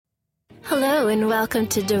Hello and welcome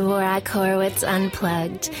to Dvorak Horowitz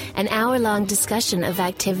Unplugged, an hour-long discussion of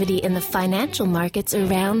activity in the financial markets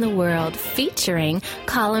around the world, featuring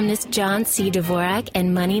columnist John C. Dvorak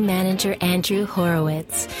and money manager Andrew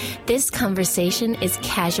Horowitz. This conversation is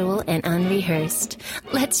casual and unrehearsed.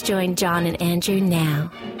 Let's join John and Andrew now.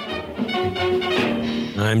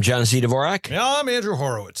 I'm John C. Dvorak. Yeah, I'm Andrew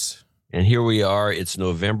Horowitz. And here we are. It's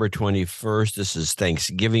November 21st. This is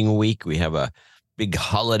Thanksgiving week. We have a big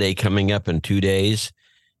holiday coming up in 2 days,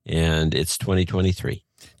 and it's 2023.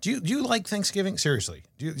 Do you like Thanksgiving? Seriously?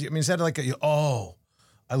 Is that like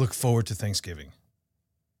I look forward to Thanksgiving?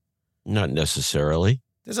 Not necessarily.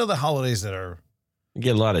 There's other holidays that are... You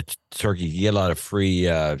get a lot of turkey. You get a lot of free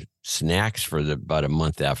snacks for about a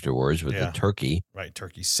month afterwards with the turkey. Right.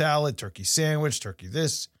 Turkey salad, turkey sandwich, turkey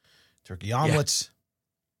this, turkey omelets.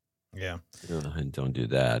 Yeah. Don't do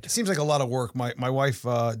that. It seems like a lot of work. My wife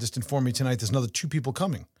just informed me tonight there's another 2 people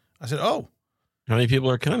coming. I said, oh. How many people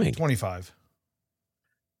are coming? 25.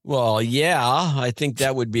 Well, yeah, I think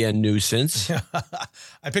that would be a nuisance.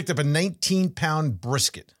 I picked up a 19-pound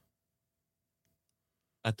brisket.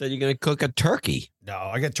 I thought you were going to cook a turkey. No,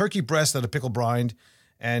 I got turkey breast at a pickle brine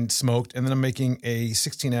and smoked, and then I'm making a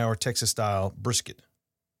 16-hour Texas-style brisket.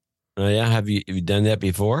 Oh, yeah? Have you done that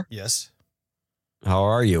before? Yes. How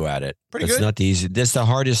are you at it? Pretty good. It's not easy. That's the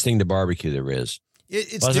hardest thing to barbecue there is.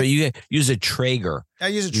 You use a Traeger. I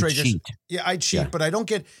use a Traeger. Cheat. Yeah, I cheat, but I don't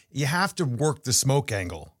get... You have to work the smoke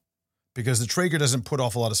angle because the Traeger doesn't put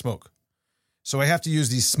off a lot of smoke. So I have to use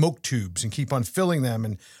these smoke tubes and keep on filling them.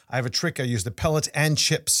 And I have a trick. I use the pellets and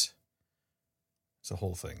chips. It's a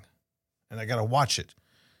whole thing. And I got to watch it.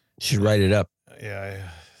 You should write it up. Yeah,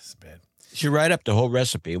 it's bad. You should write up the whole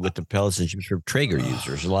recipe with the pellets and chips for Traeger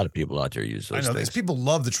users. A lot of people out there use those things. People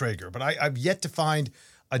love the Traeger, but I've yet to find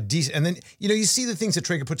a decent... And then, you see the things that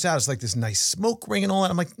Traeger puts out. It's like this nice smoke ring and all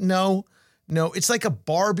that. I'm like, no. It's like a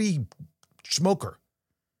Barbie smoker.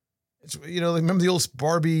 It's, remember the old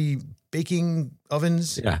Barbie baking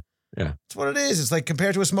ovens? Yeah. That's what it is. It's like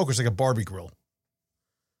compared to a smoker, it's like a Barbie grill.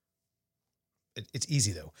 It's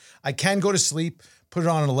easy, though. I can go to sleep, put it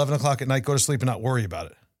on at 11 o'clock at night, go to sleep and not worry about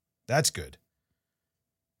it. That's good.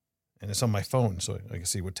 And it's on my phone, so I can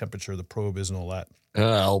see what temperature the probe is and all that.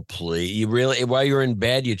 Oh, please. You really, while you're in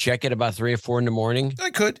bed, you check it about 3 or 4 in the morning?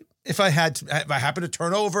 I could. If I happen to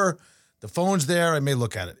turn over, the phone's there, I may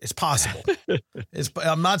look at it. It's possible.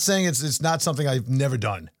 I'm not saying it's not something I've never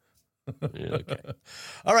done. Yeah, okay.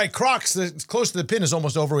 All right, Crocs, Close to the Pin is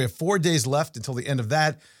almost over. We have 4 days left until the end of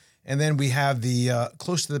that. And then we have the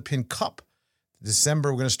Close to the Pin Cup. December,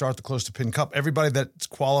 we're going to start the Close to Pin Cup. Everybody that's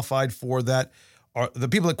qualified for that, the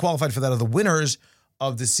people that qualified for that are the winners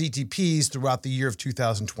of the CTPs throughout the year of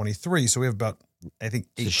 2023. So we have about, I think,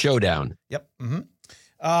 8. The showdown. Yep.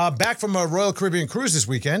 Mm-hmm. Back from a Royal Caribbean cruise this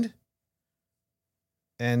weekend.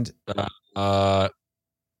 And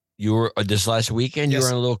you were this last weekend, yes, you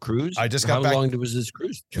were on a little cruise? I just got back. How long was this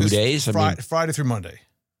cruise? 2 days? Friday through Monday.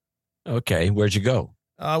 Okay. Where'd you go?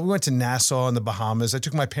 We went to Nassau in the Bahamas. I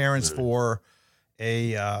took my parents for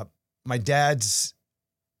my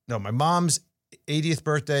mom's 80th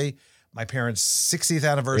birthday, my parents' 60th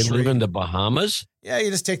anniversary. You live in the Bahamas? Yeah,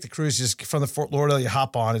 you just take the cruise just from the Fort Lauderdale, you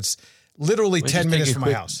hop on. It's literally 10 minutes from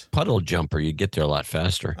my house. Puddle jumper, you'd get there a lot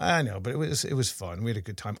faster. I know, but it was fun. We had a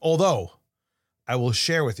good time. Although, I will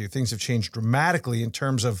share with you, things have changed dramatically in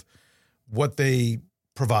terms of what they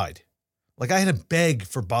provide. Like I had to beg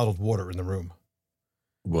for bottled water in the room.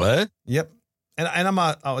 What? Yep. And I'm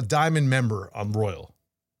a diamond member on Royal.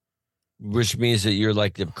 Which means that you're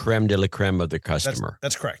like the creme de la creme of the customer.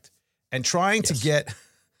 That's correct. And trying to get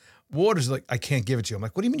waters, like, I can't give it to you. I'm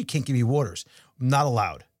like, what do you mean you can't give me waters? I'm not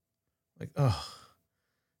allowed. Like, oh.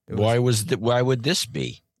 Why would this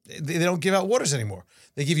be? They don't give out waters anymore.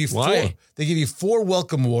 They give you 4. Why? They give you 4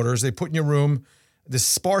 welcome waters. They put in your room, this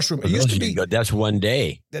sparse room. It used to be. That's one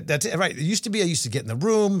day. That's it, right. It used to be, I used to get in the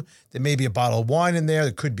room. There may be a bottle of wine in there.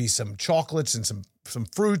 There could be some chocolates and some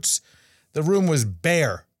fruits. The room was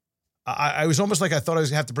bare. I was almost like I thought I was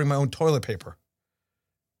going to have to bring my own toilet paper.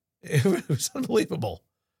 It was unbelievable.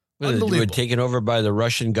 Unbelievable. Were taken over by the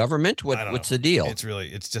Russian government? What's the deal?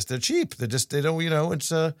 It's just, they're cheap. They don't,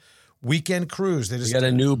 it's a weekend cruise. They just got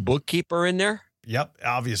a new bookkeeper in there? Yep,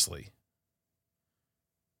 obviously.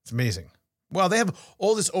 It's amazing. Well, they have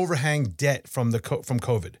all this overhang debt from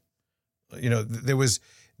COVID. There was.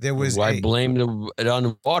 Why blame it on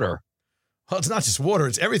the water? Well, it's not just water;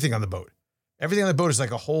 it's everything on the boat. Everything on the boat is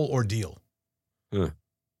like a whole ordeal.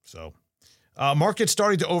 So, market's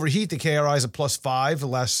starting to overheat. The KRI is at +5 the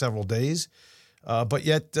last several days, but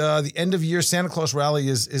yet the end of year Santa Claus rally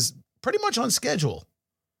is pretty much on schedule,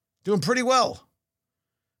 doing pretty well.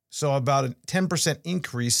 So about a 10%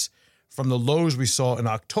 increase from the lows we saw in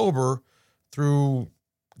October through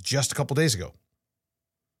just a couple days ago.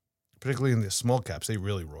 Particularly in the small caps, they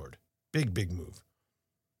really roared. Big move.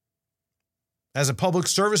 As a public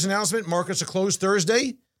service announcement, markets are closed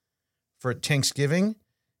Thursday for Thanksgiving.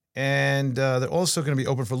 And they're also going to be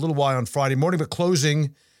open for a little while on Friday morning, but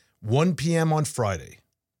closing 1 p.m. on Friday.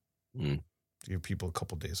 To give people a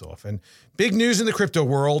couple days off. And big news in the crypto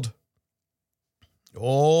world.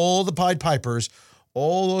 All the Pied Pipers,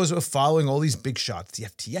 all those who are following all these big shots, the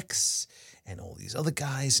FTX and all these other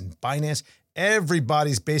guys and Binance,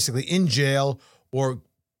 everybody's basically in jail or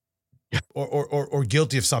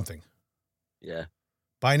guilty of something. Yeah.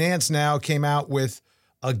 Binance now came out with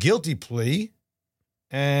a guilty plea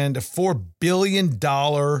and a $4 billion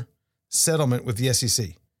settlement with the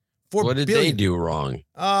SEC. What did they do wrong?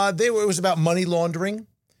 It was about money laundering.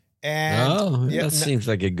 And that seems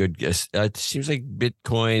like a good guess. It seems like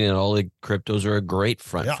Bitcoin and all the cryptos are a great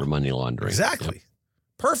front for money laundering. Exactly. Yep.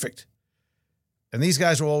 Perfect. And these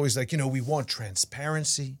guys were always like, we want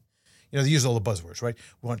transparency. They use all the buzzwords, right?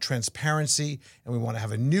 We want transparency, and we want to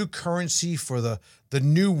have a new currency for the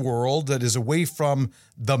new world that is away from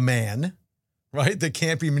the man, right? That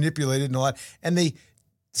can't be manipulated and all that. And they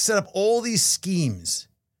set up all these schemes.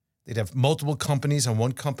 They'd have multiple companies, and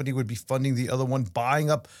one company would be funding the other one,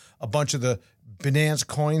 buying up a bunch of the Binance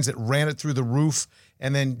coins that ran it through the roof,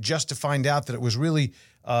 and then just to find out that it was really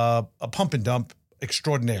a pump and dump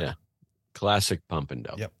extraordinaire. Yeah. Classic pump and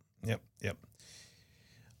dump. Yep.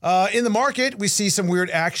 In the market, we see some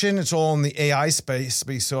weird action. It's all in the AI space.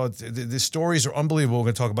 We saw the stories are unbelievable. We're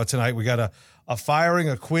going to talk about tonight. We got a firing,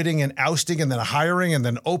 a quitting, an ousting, and then a hiring, and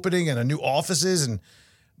then opening, and a new offices. And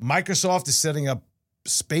Microsoft is setting up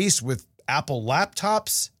space with Apple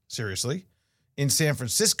laptops, seriously, in San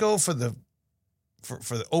Francisco for the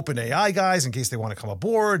open AI guys in case they want to come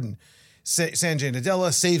aboard. And Sanjay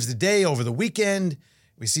Nadella saves the day over the weekend.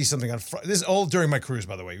 We see something on Friday. This is all during my cruise,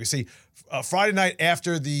 by the way. We see Friday night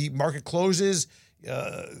after the market closes.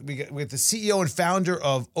 We get the CEO and founder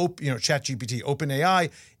of ChatGPT, OpenAI,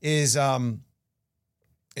 is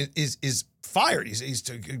fired. He's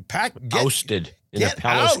ousted in a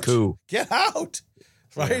palace coup. Get out,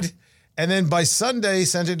 right? Yeah. And then by Sunday,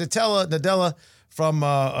 Sanjay Nadella from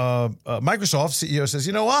Microsoft, CEO, says,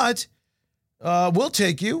 "You know what? We'll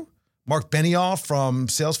take you." Mark Benioff from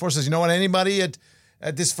Salesforce says, "You know what? Anybody at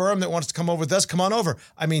this firm that wants to come over with us, come on over."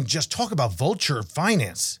 I mean, just talk about vulture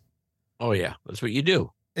finance. Oh, yeah. That's what you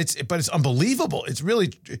do. But it's unbelievable. It's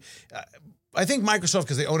really, I think Microsoft,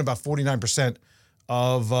 because they own about 49%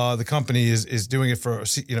 of the company, is doing it for,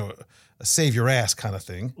 a save your ass kind of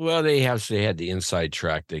thing. Well, they had the inside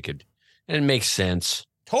track. And it makes sense.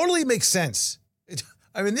 Totally makes sense.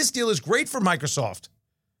 This deal is great for Microsoft.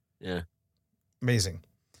 Yeah. Amazing.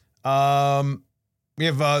 We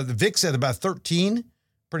have the VIX at about 13,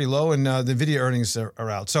 pretty low, and the NVIDIA earnings are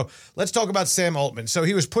out. So let's talk about Sam Altman. So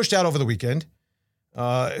he was pushed out over the weekend.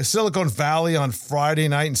 Silicon Valley on Friday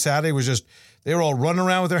night and Saturday they were all running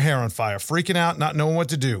around with their hair on fire, freaking out, not knowing what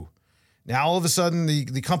to do. Now, all of a sudden,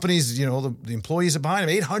 the companies, the employees are behind them,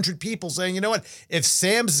 800 people saying, you know what, if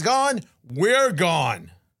Sam's gone, we're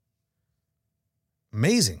gone.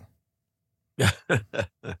 Amazing.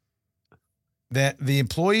 That the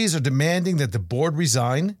employees are demanding that the board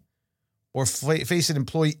resign or face an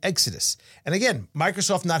employee exodus. And again,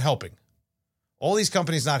 Microsoft not helping. All these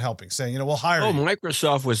companies not helping, saying, we'll hire you.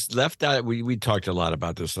 Microsoft was left out. We talked a lot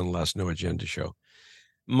about this on the last No Agenda show.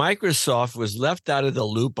 Microsoft was left out of the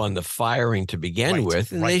loop on the firing to begin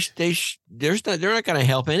with, and they're not going to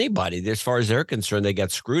help anybody. As far as they're concerned, they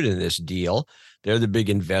got screwed in this deal. They're the big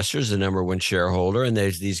investors, the number one shareholder, and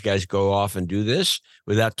these guys go off and do this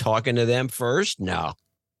without talking to them first. No,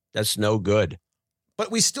 that's no good. But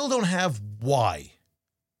we still don't have why.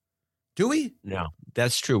 Do we? No,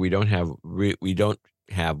 that's true. We don't have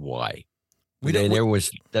why.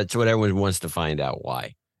 That's what everyone wants to find out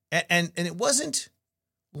why. And it wasn't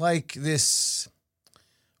like this,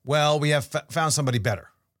 well, we have found somebody better,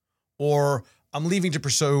 or I'm leaving to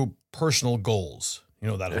pursue personal goals. You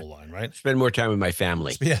know that whole line, right? Spend more time with my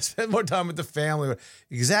family. Yeah, spend more time with the family.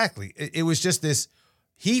 Exactly. It was just this.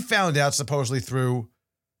 He found out supposedly through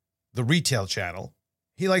the retail channel.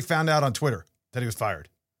 He found out on Twitter that he was fired.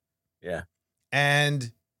 Yeah. And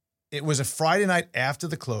it was a Friday night after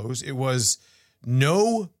the close. It was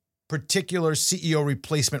no particular CEO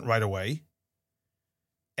replacement right away.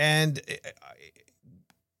 And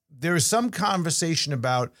there was some conversation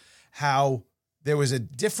about how there was a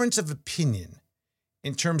difference of opinion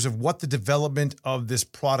in terms of what the development of this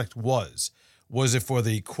product was. Was it for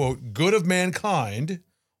the, quote, good of mankind,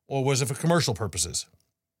 or was it for commercial purposes?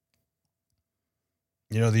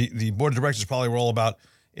 The board of directors probably were all about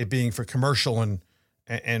it being for commercial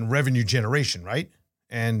and revenue generation, right?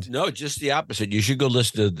 And no, just the opposite. You should go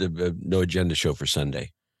listen to the No Agenda show for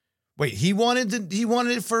Sunday. Wait, he wanted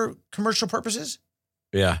it for commercial purposes?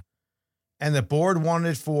 Yeah. And the board wanted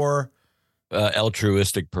it for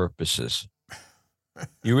altruistic purposes.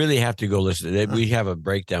 You really have to go listen to it. We have a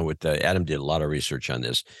breakdown with Adam did a lot of research on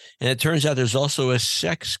this. And it turns out there's also a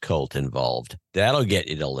sex cult involved. That'll get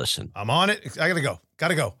you to listen. I'm on it. I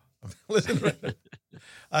gotta go. Listen.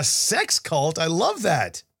 A sex cult? I love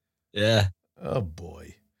that. Yeah. Oh,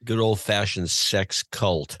 boy. Good old-fashioned sex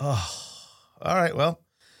cult. Oh, all right. Well,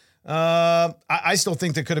 I still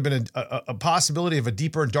think there could have been a possibility of a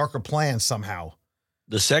deeper and darker plan somehow.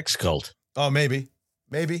 The sex cult. Oh, maybe.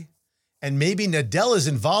 And maybe Nadell is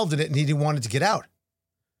involved in it and he wanted to get out.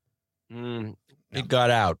 It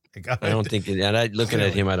got out. I don't think, looking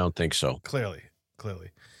at him, I don't think so. Clearly.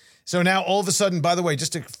 So now all of a sudden, by the way,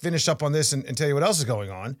 just to finish up on this and tell you what else is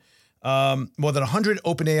going on, more than 100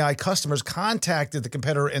 OpenAI customers contacted the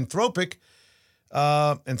competitor Anthropic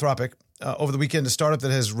over the weekend, a startup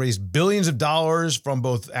that has raised billions of dollars from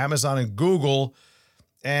both Amazon and Google.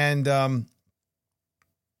 And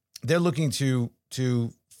they're looking to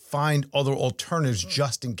find other alternatives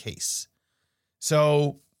just in case.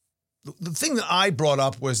 So the thing that I brought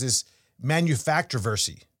up was this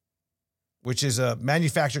Manufactroversy, which is a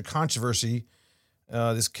manufacturer controversy,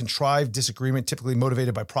 this contrived disagreement typically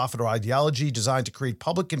motivated by profit or ideology designed to create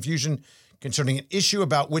public confusion concerning an issue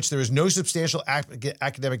about which there is no substantial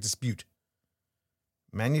academic dispute.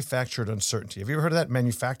 Manufactured uncertainty. Have you ever heard of that?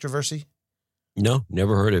 Manufactroversy? No,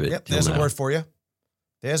 never heard of it. Yep, there's a word for you.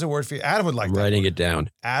 There's a word for you. Adam would like that. I'm writing it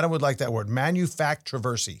down. Adam would like that word.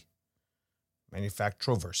 Manufactroversy.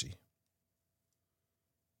 Manufactroversy.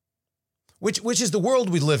 Which is the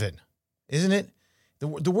world we live in, isn't it?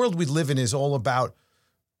 The world we live in is all about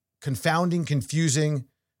confounding, confusing,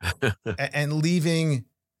 and leaving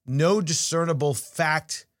no discernible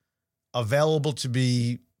fact available to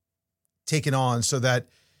be taken on so that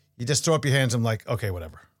you just throw up your hands and like, okay,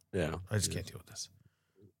 whatever. Yeah. I just can't deal with this.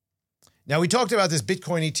 Now, we talked about this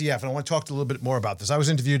Bitcoin ETF, and I want to talk a little bit more about this. I was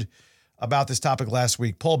interviewed about this topic last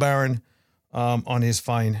week. Paul Barron on his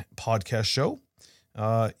fine podcast show.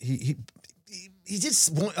 He did.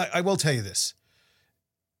 I will tell you this.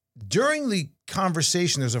 During the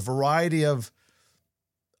conversation, there's a variety of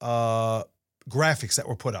graphics that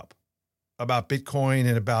were put up about Bitcoin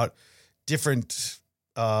and about different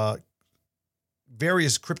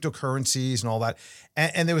various cryptocurrencies and all that.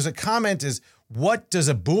 And there was a comment is, what does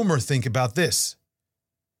a boomer think about this?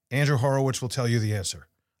 Andrew Horowitz will tell you the answer.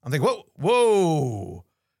 I'm thinking, whoa.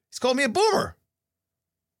 He's called me a boomer.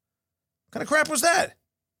 What kind of crap was that?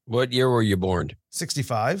 What year were you born?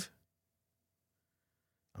 65.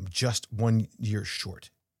 I'm just 1 year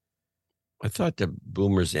short. I thought the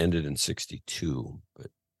boomers ended in 62,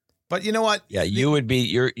 but you know what? Yeah, you're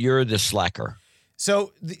the slacker.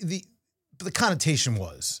 So the connotation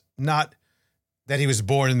was not that he was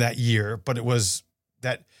born in that year, but it was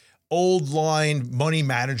that old line money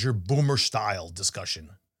manager boomer style discussion.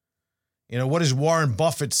 What does Warren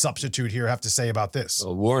Buffett's substitute here have to say about this?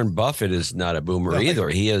 Well, Warren Buffett is not a boomer either.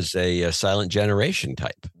 He is a silent generation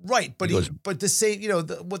type. Right, but to say,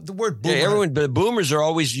 the word boomer. Yeah, but boomers are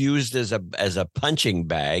always used as a punching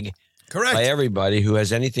bag. Correct. By everybody who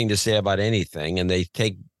has anything to say about anything, and they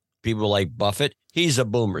take people like Buffett. He's a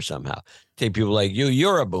boomer somehow. Take people like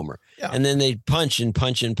you're a boomer. Yeah. And then they punch and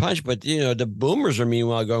punch and punch. But, the boomers are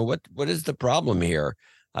meanwhile going, what is the problem here?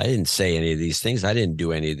 I didn't say any of these things. I didn't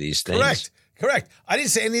do any of these things. Correct. I didn't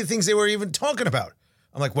say any of the things they were even talking about.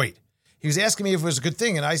 I'm like, wait. He was asking me if it was a good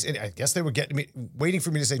thing, and I guess they were waiting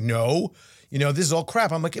for me to say no. This is all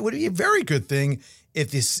crap. I'm like, it would be a very good thing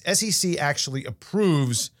if this SEC actually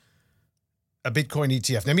approves a Bitcoin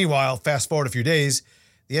ETF. Now, meanwhile, fast forward a few days,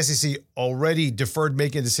 the SEC already deferred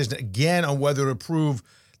making a decision again on whether to approve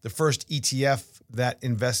the first ETF that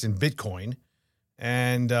invests in Bitcoin,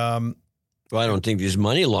 and well, I don't think these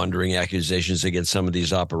money laundering accusations against some of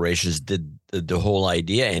these operations did the whole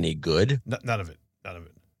idea any good. None of it.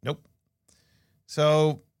 Nope.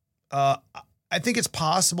 So I think it's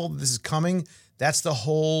possible that this is coming. That's the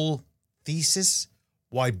whole thesis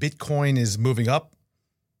why Bitcoin is moving up,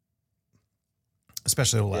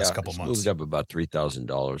 especially the last couple months. Moved up about $3,000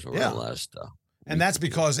 over the last and that's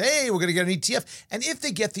because, hey, we're going to get an ETF. And if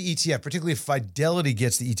they get the ETF, particularly if Fidelity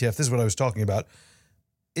gets the ETF, this is what I was talking about,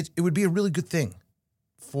 it would be a really good thing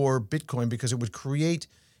for Bitcoin because it would create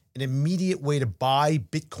an immediate way to buy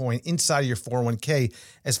Bitcoin inside of your 401k,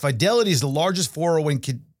 as Fidelity is the largest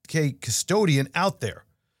 401k custodian out there.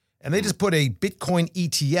 And they just put a Bitcoin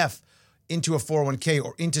ETF into a 401k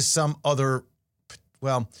or into some other,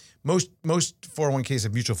 well, most 401ks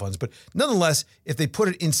have mutual funds, but nonetheless, if they put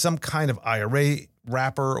it in some kind of IRA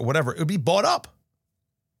wrapper or whatever, it would be bought up.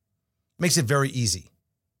 Makes it very easy.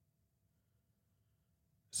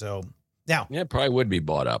 So now, yeah, it probably would be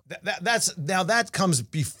bought up. That comes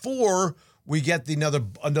before we get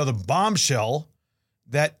another bombshell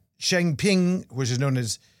that Changpeng, which is known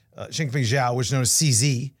as Changpeng Zhao, which is known as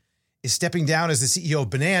CZ, is stepping down as the CEO of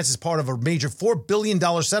Binance as part of a major $4 billion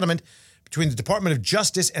settlement between the Department of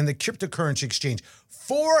Justice and the cryptocurrency exchange.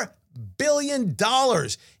 $4 billion.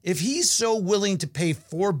 If he's so willing to pay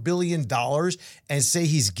 $4 billion and say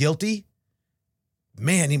he's guilty,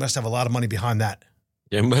 man, he must have a lot of money behind that.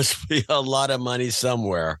 There must be a lot of money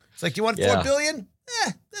somewhere. It's like, you want $4 billion?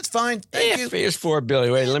 That's fine. Thank you. Here's $4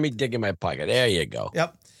 billion. Wait, let me dig in my pocket. There you go.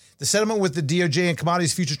 Yep. The settlement with the DOJ and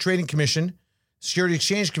Commodities Futures Trading Commission, Security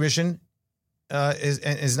Exchange Commission,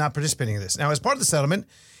 is not participating in this. Now, as part of the settlement,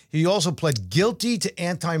 he also pled guilty to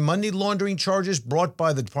anti-money laundering charges brought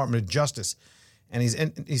by the Department of Justice. And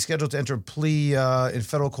he's scheduled to enter a plea in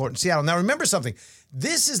federal court in Seattle. Now, remember something.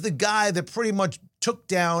 This is the guy that pretty much took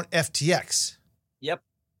down FTX. Yep.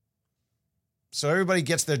 So everybody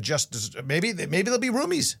gets their justice. Maybe they'll be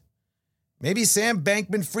roomies. Maybe Sam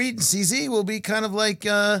Bankman-Fried and CZ will be kind of like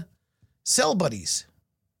cell buddies.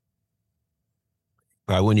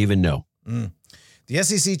 I wouldn't even know. The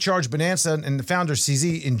SEC charged Binance and the founder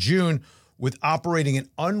CZ in June with operating an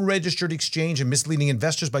unregistered exchange and misleading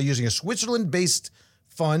investors by using a Switzerland-based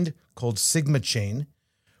fund called Sigma Chain,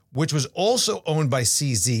 which was also owned by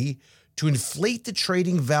CZ, to inflate the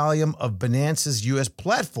trading volume of Binance's U.S.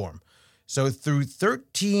 platform. So through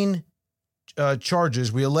 13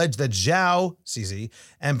 charges, we allege that Zhao, CZ,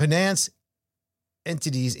 and Binance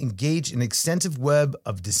entities engaged in an extensive web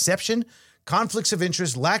of deception, conflicts of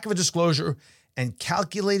interest, lack of a disclosure, and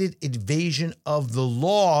calculated evasion of the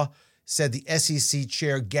law, said the SEC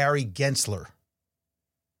chair Gary Gensler.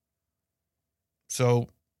 So,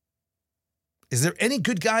 is there any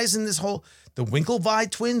good guys in this whole... The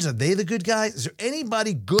Winklevi twins, are they the good guys? Is there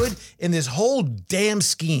anybody good in this whole damn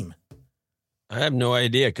scheme? I have no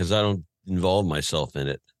idea because I don't involve myself in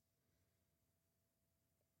it.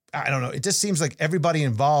 I don't know. It just seems like everybody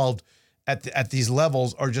involved at these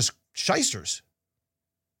levels are just shysters.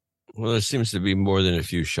 Well, there seems to be more than a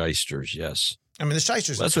few shysters, yes. I mean, the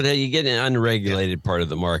shysters... That's what you get in an unregulated part of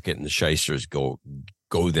the market, and the shysters go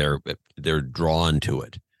there, but they're drawn to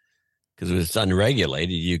it. Because if it's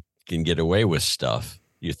unregulated, you can get away with stuff,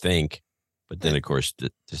 you think. But then, of course,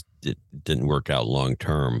 it didn't work out long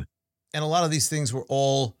term. And a lot of these things were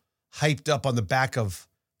all hyped up on the back of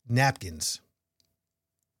napkins.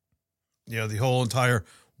 You know, the whole entire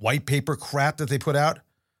white paper crap that they put out.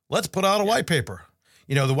 Let's put out a white paper.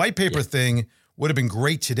 You know, the white paper thing would have been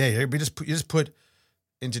great today. You just put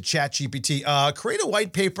into ChatGPT, create a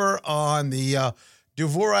white paper on the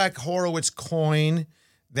Dvorak Horowitz coin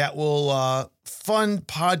that will fund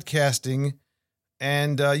podcasting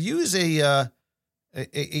and use a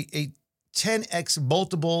 10x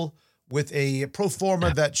multiple with a pro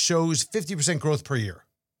forma that shows 50% growth per year.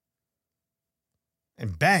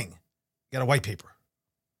 And bang, you got a white paper.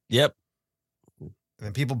 Yep. And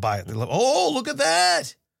then people buy it. They love, oh, look at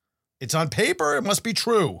that. It's on paper. It must be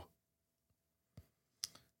true.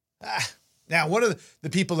 Now, what are the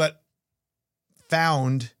people that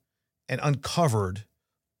found and uncovered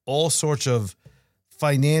all sorts of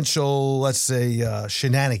financial, let's say,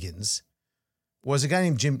 shenanigans? Was a guy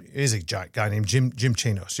named Jim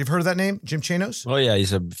Chanos. You've heard of that name, Jim Chanos? Oh, yeah,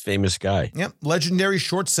 he's a famous guy. Yep, legendary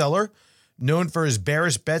short seller, known for his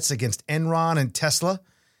bearish bets against Enron and Tesla,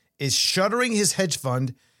 is shuttering his hedge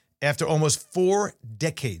fund after almost 4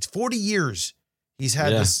 decades. 40 years he's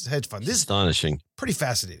had this hedge fund. This astonishing. Is pretty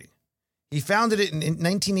fascinating. He founded it in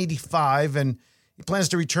 1985, and he plans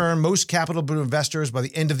to return most capital to investors by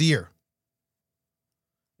the end of the year.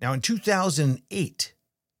 Now, in 2008,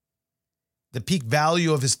 the peak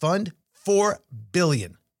value of his fund, $4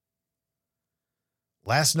 billion.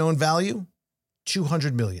 Last known value,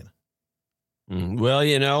 $200 million. Well,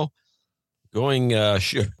 you know, going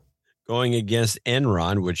against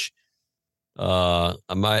Enron, which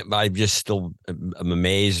I just still am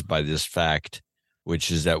amazed by this fact,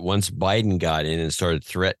 which is that once Biden got in and started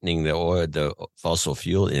threatening the fossil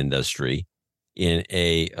fuel industry in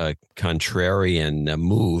a contrarian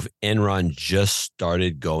move, Enron just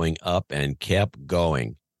started going up and kept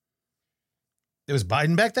going. It was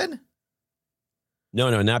Biden back then?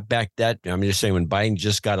 No, not back that. I'm just saying when Biden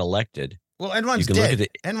just got elected. Well, Enron's dead.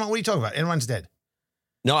 Enron, what are you talking about? Enron's dead.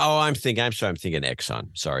 No, I'm thinking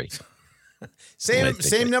Exxon. Sorry.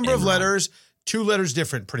 Same number of letters, 2 letters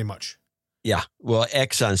different, pretty much. Yeah. Well,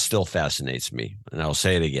 Exxon still fascinates me, and I'll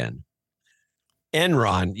say it again.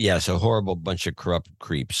 Enron, yes, a horrible bunch of corrupt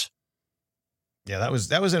creeps. Yeah, that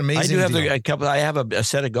was an amazing I do have deal. a couple. I have a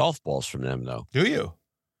set of golf balls from them, though. Do you?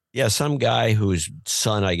 Yeah, some guy whose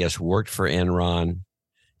son, I guess, worked for Enron.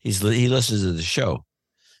 He listens to the show,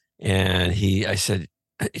 and I said,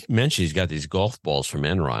 he mentioned he's got these golf balls from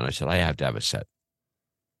Enron. I said, I have to have a set.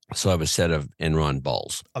 So I have a set of Enron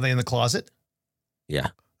balls. Are they in the closet? Yeah.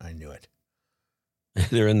 I knew it.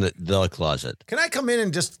 They're in the closet. Can I come in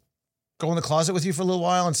and just go in the closet with you for a little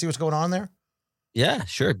while and see what's going on there? Yeah,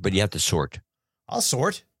 sure. But you have to sort. I'll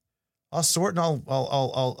sort and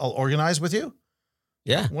I'll organize with you.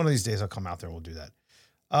 Yeah. One of these days I'll come out there and we'll do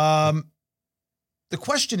that. The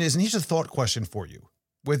question is, and here's a thought question for you.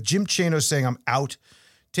 With Jim Chano saying I'm out,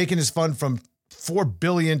 taking his fund from $4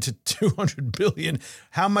 billion to $200 billion,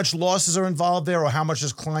 how much losses are involved there or how much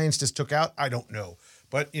his clients just took out? I don't know.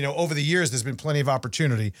 But, over the years, there's been plenty of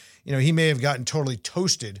opportunity. He may have gotten totally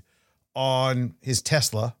toasted on his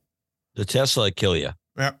Tesla. The Tesla will kill you.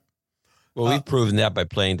 Yeah. Well, we've proven that by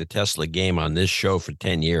playing the Tesla game on this show for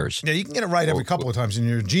 10 years. Yeah, you can get it right every couple of times, and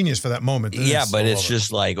you're a genius for that moment. Yeah, but it's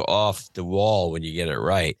just like off the wall when you get it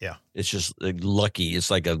right. Yeah. It's just lucky. It's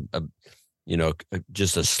like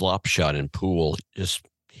just a slop shot in pool. Just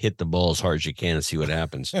hit the ball as hard as you can and see what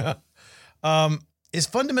happens. Is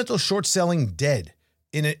fundamental short selling dead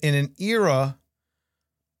in an era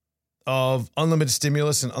of unlimited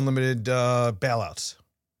stimulus and unlimited bailouts?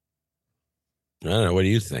 I don't know. What do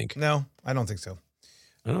you think? No, I don't think so.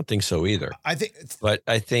 I don't think so either. I don't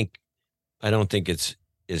think it's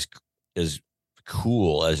as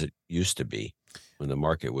cool as it used to be when the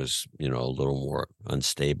market was, a little more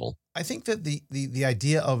unstable. I think that the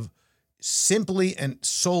idea of simply and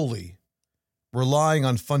solely relying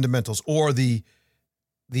on fundamentals or the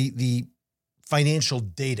financial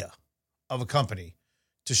data of a company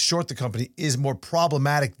to short the company is more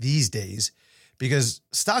problematic these days because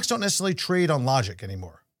stocks don't necessarily trade on logic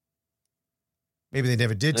anymore. Maybe they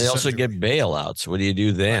never did. They also get bailouts. What do you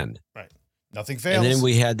do then? Right. Nothing fails. And then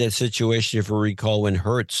we had that situation, if you recall, when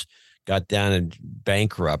Hertz got down and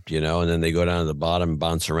bankrupt, and then they go down to the bottom and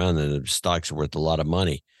bounce around, and the stocks are worth a lot of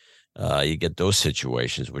money. You get those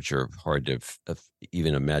situations, which are hard to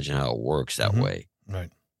even imagine how it works that way.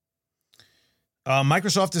 Right.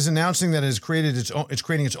 Microsoft is announcing that it's creating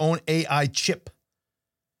its own AI chip.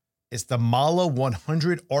 It's the Mala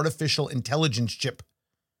 100 artificial intelligence chip.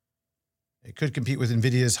 It could compete with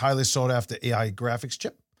NVIDIA's highly sought after AI graphics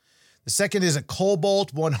chip. The second is a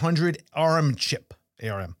Cobalt 100 ARM chip,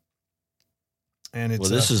 ARM. And it's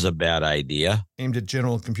this is a bad idea. Aimed at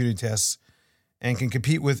general computing tests and can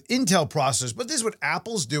compete with Intel processors. But this is what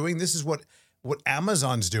Apple's doing. This is what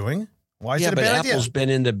Amazon's doing. Why is it a bad idea? Apple's been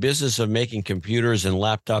in the business of making computers and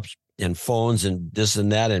laptops and phones and this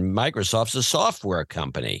and that, and Microsoft's a software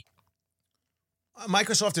company.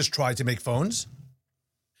 Microsoft has tried to make phones.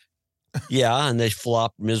 Yeah, and they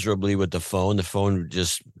flopped miserably with the phone. The phone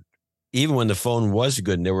just, even when the phone was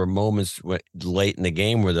good, and there were moments late in the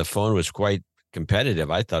game where the phone was quite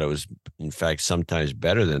competitive. I thought it was, in fact, sometimes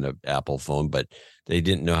better than the Apple phone, but they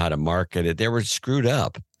didn't know how to market it. They were screwed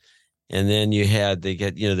up. And then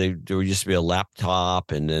there used to be a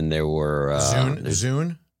laptop, and then there were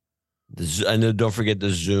Zune. And don't forget the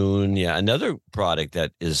Zune. Yeah, another product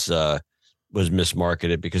that was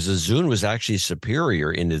mismarketed because the Zune was actually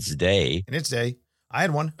superior in its day. I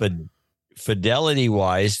had one. But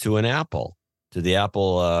fidelity-wise to the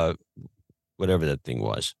Apple, whatever that thing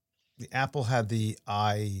was. The Apple had the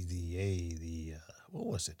what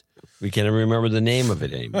was it? We can't even remember the name of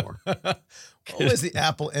it anymore. What was the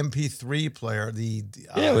Apple MP3 player?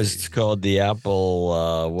 It was called the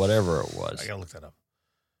Apple, whatever it was. I got to look that up.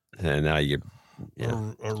 And now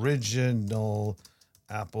original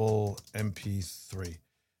Apple MP3.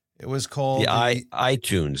 It was called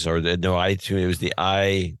iTunes iTunes. It was the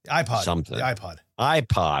iPod. Something. The iPod.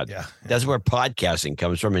 iPod. Yeah. That's where podcasting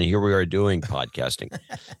comes from. And here we are doing podcasting.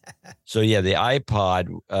 So yeah, the iPod,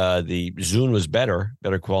 the Zune was better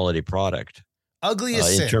quality product. Ugly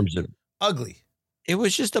as sin. In terms of ugly. It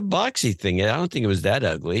was just a boxy thing. I don't think it was that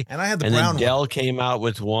ugly. And I had the brown one. And then Dell came out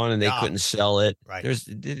with one and they couldn't sell it. Right.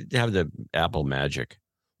 It didn't have the Apple magic.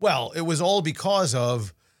 Well, it was all because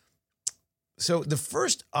of, so the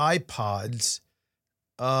first iPods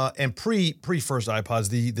and pre-first iPods,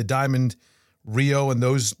 the Diamond Rio and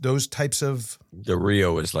those types of. The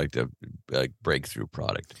Rio was like the breakthrough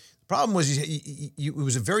product. The problem was it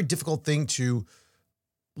was a very difficult thing to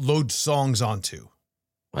load songs onto.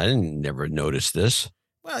 I never noticed this.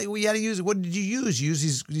 Well, we had to use, what did you use?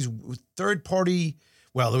 Use these third-party,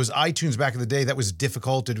 Well, there was iTunes back in the day. That was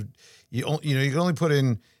difficult. You could only put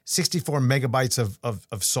in 64 megabytes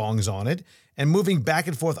of songs on it. And moving back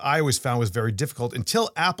and forth, I always found was very difficult until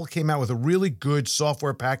Apple came out with a really good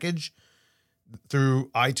software package through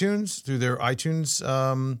iTunes, through their iTunes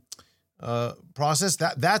process.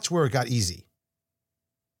 That's where it got easy.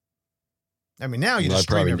 I mean, now you just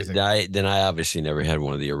stream everything. I obviously never had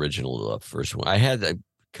one of the original first one. I had a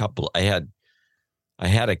couple. I had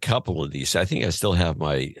a couple of these. I think I still have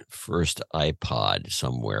my first iPod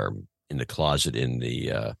somewhere in the closet in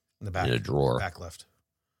the back, in a drawer,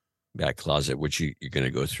 back closet, which you're going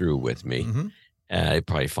to go through with me. Mm-hmm. I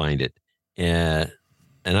probably find it, and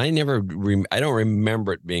I I don't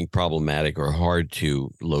remember it being problematic or hard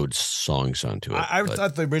to load songs onto it. I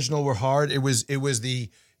thought the original were hard. It was the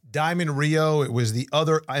Diamond Rio. It was the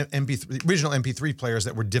other MP3, original MP3 players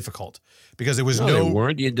that were difficult because there was they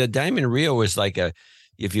weren't. The Diamond Rio was like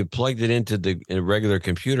if you plugged it into a regular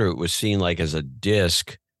computer, it was seen like as a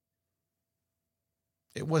disc.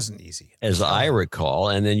 It wasn't easy, as I recall,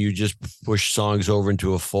 and then you just push songs over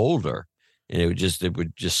into a folder, and it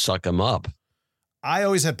would just suck them up. I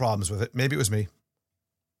always had problems with it. Maybe it was me.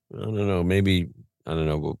 I don't know. Maybe I don't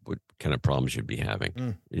know what kind of problems you'd be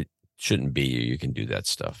having. It shouldn't be you. You can do that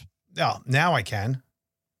stuff. Now I can.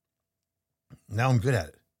 Now I'm good at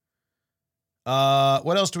it.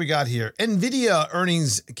 What else do we got here? NVIDIA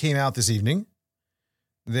earnings came out this evening.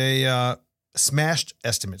 They smashed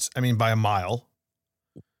estimates. I mean, by a mile.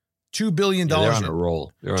 $2 billion. Yeah, they're on a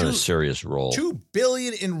roll. They're on a serious roll. $2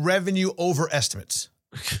 billion in revenue over estimates.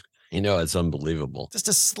 It's unbelievable. Just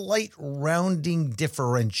a slight rounding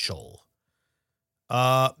differential.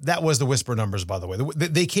 That was the whisper numbers, by the way.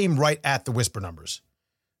 They came right at the whisper numbers.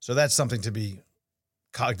 So that's something to be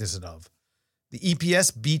cognizant of. The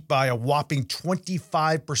EPS beat by a whopping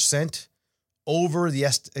 25% over the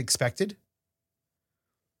expected.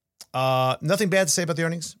 Nothing bad to say about the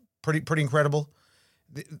earnings. Pretty incredible.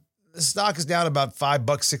 The stock is down about $5,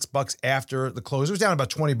 $6 after the close. It was down about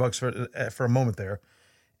 $20 for a moment there.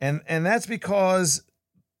 And that's because,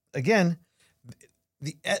 again,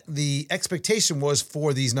 the expectation was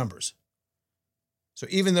for these numbers. So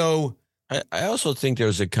even though I also think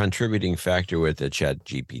there's a contributing factor with the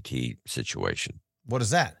ChatGPT situation. What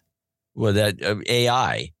is that? Well, that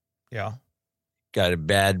AI, got a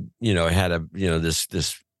bad, had a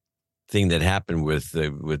this thing that happened with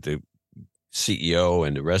the CEO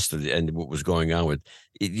and the rest of and what was going on with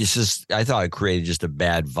it. I thought it created just a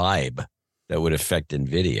bad vibe that would affect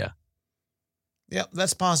NVIDIA. Yeah,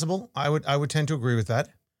 that's possible. I would tend to agree with that.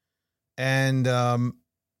 And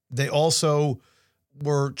they also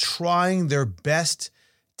were trying their best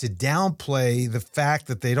to downplay the fact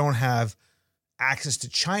that they don't have access to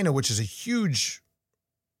China, which is a huge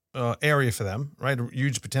area for them, right? A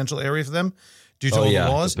huge potential area for them due to all the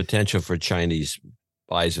laws. The potential for Chinese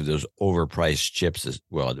buys of those overpriced chips as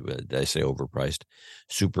well. Did I say overpriced?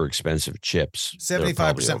 Super expensive chips.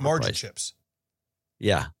 75% margin chips.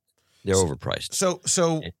 Yeah, they're overpriced.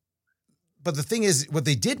 So, but the thing is, what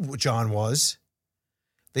they did, John, was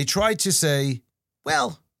they tried to say,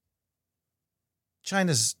 well,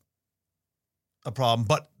 China's a problem,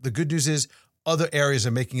 but the good news is other areas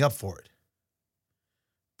are making up for it.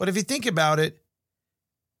 But if you think about it,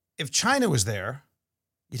 if China was there,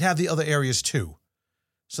 you'd have the other areas too.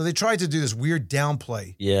 So they tried to do this weird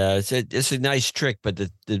downplay. Yeah, it's a nice trick, but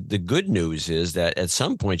the good news is that at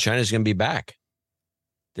some point China's going to be back.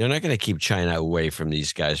 They're not going to keep China away from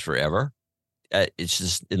these guys forever. It's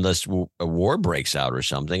just unless a war breaks out or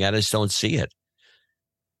something. I just don't see it.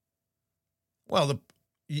 Well,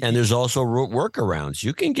 and there's also workarounds.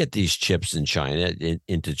 You can get these chips in China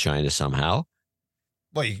into China somehow.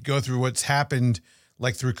 Well, you go through what's happened,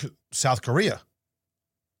 like through South Korea.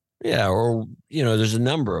 Yeah, or there's a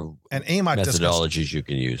number of methodologies you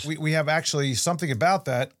can use. We have actually something about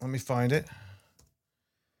that. Let me find it.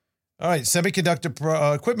 All right,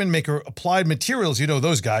 semiconductor equipment maker Applied Materials, you know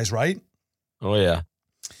those guys, right? Oh, yeah.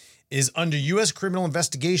 Is under U.S. criminal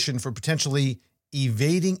investigation for potentially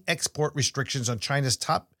evading export restrictions on China's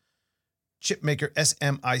top chip maker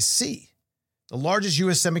SMIC. The largest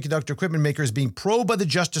U.S. semiconductor equipment maker is being probed by the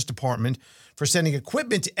Justice Department for sending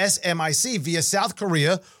equipment to SMIC via South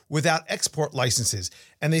Korea without export licenses.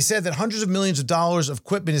 And they said that hundreds of millions of dollars of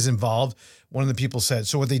equipment is involved, one of the people said.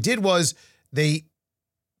 So what they did was they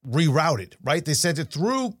rerouted, right? They sent it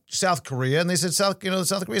through South Korea, and they said, South Korea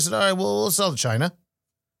said, all right, well, we'll sell to China.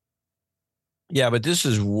 Yeah, but this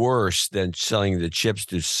is worse than selling the chips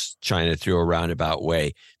to China through a roundabout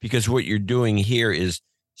way, because what you're doing here is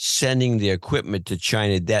sending the equipment to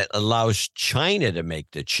China that allows China to make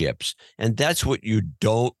the chips. And that's what you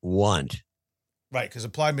don't want. Right, because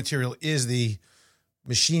Applied Material is the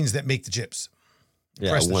machines that make the chips.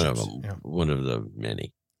 Yeah, one of them. Yeah. One of the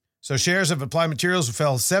many. So shares of Applied Materials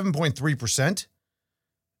fell 7.3%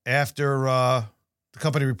 after the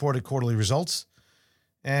company reported quarterly results.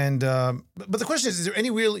 And but the question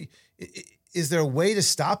is there a way to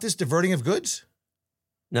stop this diverting of goods?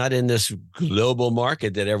 Not in this global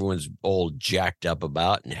market that everyone's all jacked up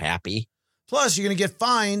about and happy. Plus, you're going to get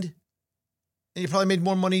fined, and you probably made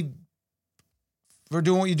more money for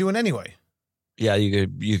doing what you're doing anyway. Yeah, you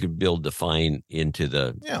could build the fine into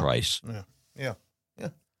the price. Yeah.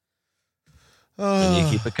 And you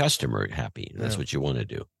keep a customer happy. That's what you want to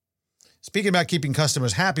do. Speaking about keeping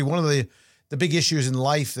customers happy, one of the big issues in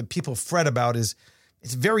life that people fret about is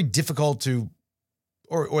it's very difficult to,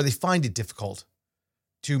 or they find it difficult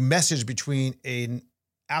to message between an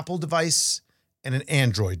Apple device and an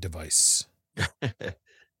Android device.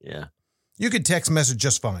 Yeah. You could text message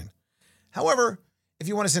just fine. However, if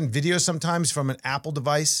you want to send video sometimes from an Apple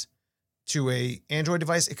device to a Android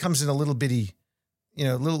device, it comes in a little bitty,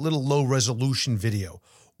 little low resolution video.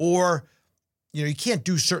 Or, you can't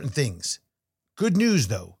do certain things. Good news,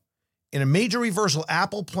 though. In a major reversal,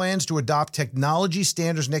 Apple plans to adopt technology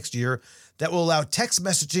standards next year that will allow text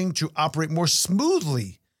messaging to operate more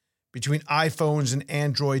smoothly between iPhones and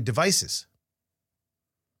Android devices.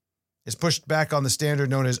 It's pushed back on the standard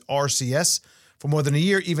known as RCS for more than a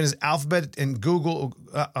year, even as Alphabet's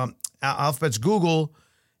Google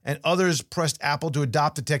and others pressed Apple to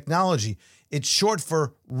adopt the technology. It's short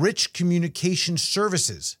for Rich Communication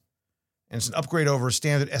Services, and it's an upgrade over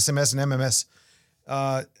standard SMS and MMS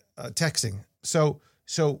texting. So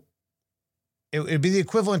it'd be the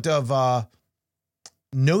equivalent of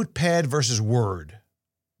Notepad versus Word.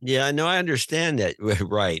 Yeah, I know. I understand that.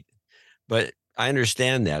 Right. But I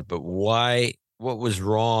understand that. But why? What was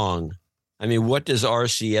wrong? I mean, what does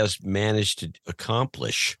RCS manage to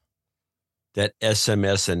accomplish that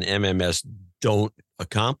SMS and MMS don't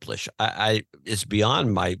accomplish? It's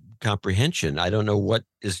beyond my comprehension. I don't know what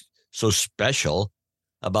is so special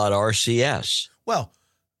about RCS. Well,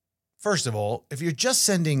 first of all, if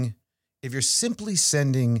you're simply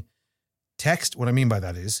sending text, what I mean by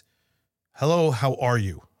that is, hello, how are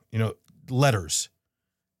you? Letters.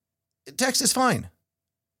 Text is fine,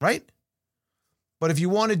 right? But if you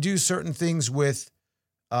want to do certain things with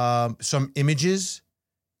some images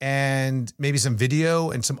and maybe some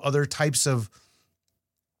video and some other types of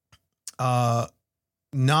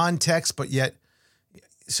non-text, but yet,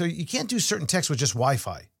 so you can't do certain text with just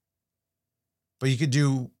Wi-Fi, but you could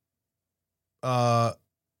do,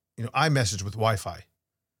 iMessage with Wi-Fi.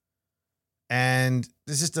 And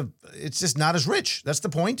it's just not as rich. That's the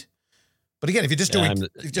point. But again, if you're just doing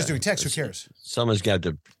text, who cares? Someone's got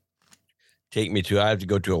to take me to. I have to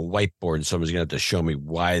go to a whiteboard, and someone's going to have to show me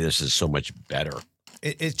why this is so much better.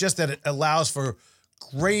 It's just that it allows for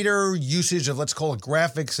greater usage of, let's call it,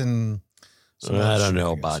 graphics and. I don't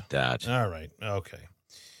know about that. All right. Okay.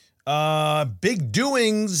 Big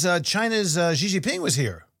doings. China's Xi Jinping was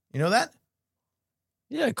here. You know that?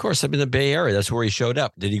 Yeah, of course. I'm in the Bay Area. That's where he showed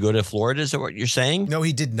up. Did he go to Florida? Is that what you're saying? No,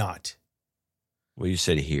 he did not. Well, you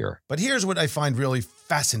said here. But here's what I find really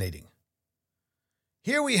fascinating.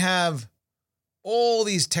 Here we have all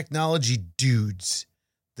these technology dudes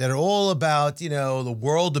that are all about, the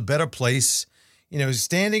world a better place,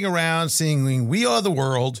 standing around saying we are the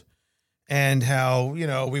world and how,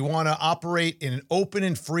 we want to operate in an open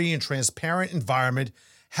and free and transparent environment,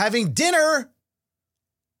 having dinner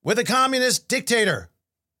with a communist dictator.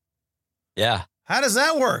 Yeah. How does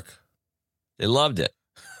that work? They loved it.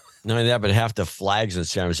 Not only that, but half the flags in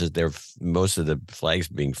San Francisco, most of the flags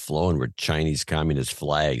being flown were Chinese communist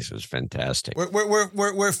flags. It was fantastic.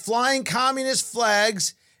 We're flying communist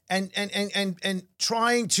flags and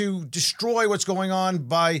trying to destroy what's going on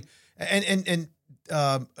by and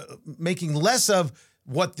making less of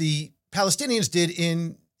what the Palestinians did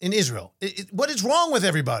in Israel. What is wrong with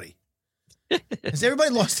everybody? Has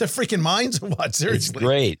everybody lost their freaking minds or what? Seriously. It's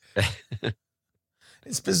great.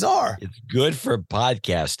 It's bizarre. It's good for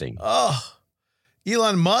podcasting. Oh,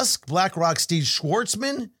 Elon Musk, BlackRock Steve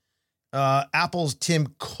Schwartzman, Apple's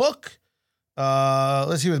Tim Cook.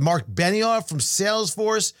 Let's see, with Mark Benioff from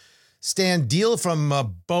Salesforce, Stan Deal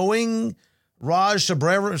from Boeing, Raj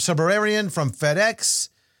Subramanian from FedEx,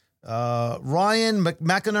 Ryan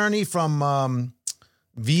McInerney from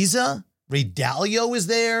Visa, Ray Dalio is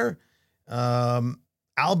there,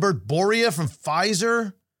 Albert Boria from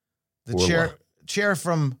Pfizer, the Borla. chair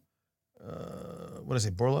from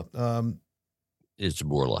Borla? It's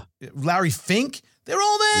Borla. Larry Fink. They're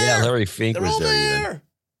all there. Yeah, Larry Fink was there.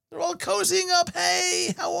 They're all cozying up.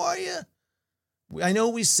 Hey, how are you? I know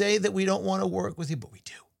we say that we don't want to work with you, but we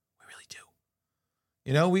do. We really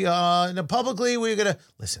do. Publicly, we're going to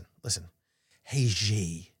listen. Hey,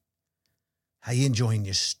 G, how you enjoying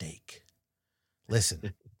your steak?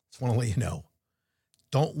 Listen, just want to let you know.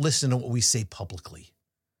 Don't listen to what we say publicly.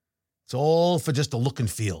 It's all for just a look and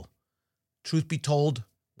feel. Truth be told,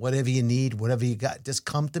 whatever you need, whatever you got, just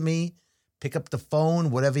come to me, pick up the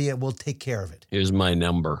phone, we'll take care of it. Here's my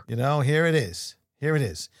number. Here it is.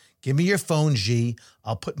 Give me your phone, G.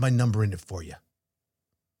 I'll put my number in it for you.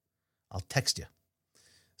 I'll text you.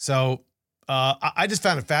 So I just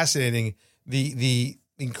found it fascinating, the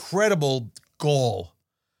incredible goal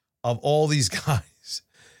of all these guys.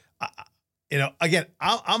 Again,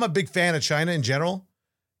 I'm a big fan of China in general,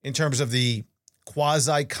 in terms of the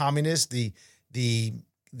quasi-communist, the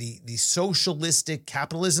socialistic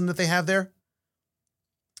capitalism that they have there.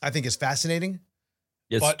 I think it's fascinating.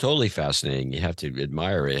 It's totally fascinating. You have to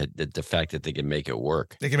admire it, the fact that they can make it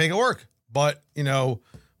work. They can make it work. But,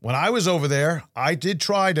 when I was over there, I did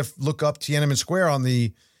try to look up Tiananmen Square on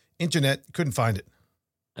the internet. Couldn't find it.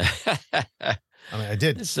 I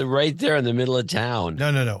did. It's right there in the middle of town.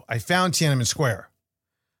 No. I found Tiananmen Square.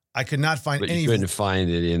 I could not find any. You couldn't find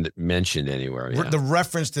it mentioned anywhere. Yeah. The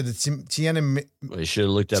reference to the Tiananmen. Well, you should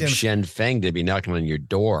have looked up Shen Feng to be knocking on your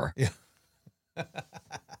door. Yeah.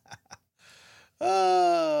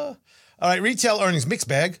 All right. Retail earnings mixed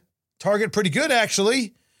bag. Target pretty good,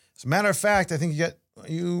 actually. As a matter of fact, I think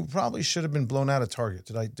you probably should have been blown out of Target.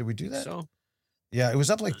 Did we do that? So, yeah, it was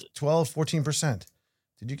up like 12-14%.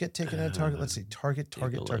 Did you get taken out of Target? Let's see. Target. I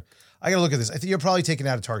got to look at this. I think you're probably taken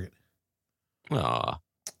out of Target.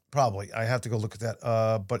 Probably. I have to go look at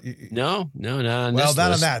that. But no. Well,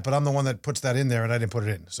 not on that, but I'm the one that puts that in there, and I didn't put it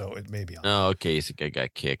in, so it may be on. Oh, okay. You think I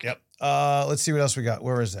got kicked? Yep. Let's see what else we got.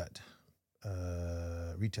 Where is that?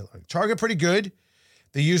 Retail Target, pretty good.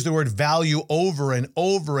 They use the word value over and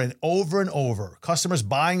over and over and over. Customers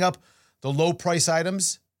buying up the low price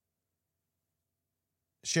items.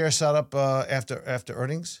 Share set up after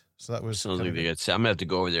earnings. So that was. I'm gonna have to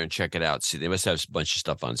go over there and check it out. See, they must have a bunch of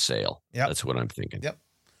stuff on sale. Yeah, that's what I'm thinking. Yep.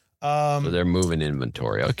 So they're moving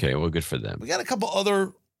inventory. Okay, well, good for them. We got a couple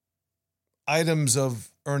other items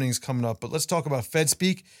of earnings coming up, but let's talk about Fed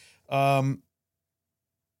speak. We got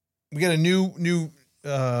a new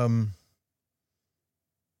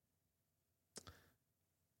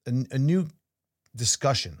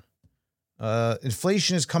discussion.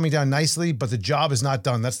 Inflation is coming down nicely, but the job is not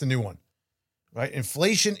done. That's the new one, right?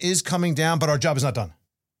 Inflation is coming down, but our job is not done.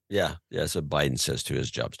 Yeah, that's what Biden says too.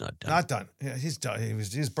 His job's not done. Not done. Yeah, he's done.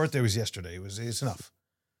 His birthday was yesterday. It's enough.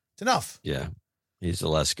 It's enough. Yeah, he's the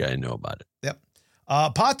last guy I know about it. Yep.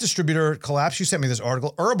 Pot distributor collapse. You sent me this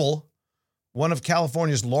article. Herbal, one of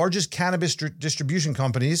California's largest cannabis distribution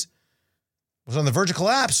companies, was on the verge of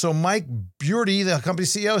collapse. So Mike Burdi, the company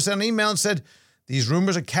CEO, sent an email and said, these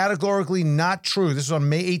rumors are categorically not true. This was on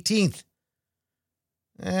May 18th.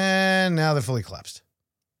 And now they're fully collapsed.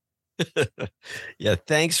 Yeah,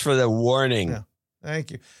 thanks for the warning. Yeah, thank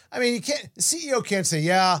you. I mean, the CEO can't say,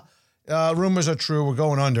 rumors are true, we're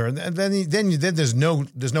going under. And then there's no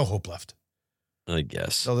hope left. I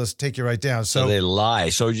guess. They'll just take you right down. So they lie.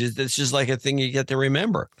 So it's just like a thing you get to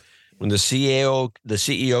remember. When the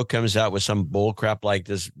CEO comes out with some bull crap like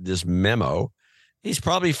this memo, he's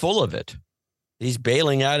probably full of it. He's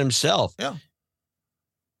bailing out himself. Yeah.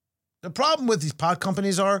 The problem with these pot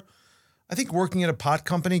companies I think working at a pot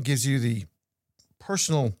company gives you the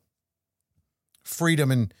personal freedom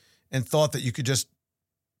and thought that you could just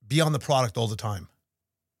be on the product all the time.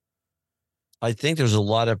 I think there's a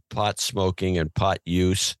lot of pot smoking and pot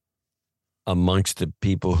use amongst the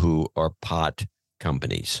people who are pot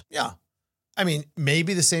companies. Yeah. I mean,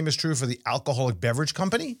 maybe the same is true for the alcoholic beverage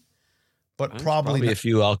company, but probably a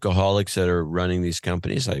few alcoholics that are running these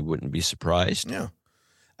companies. I wouldn't be surprised. Yeah.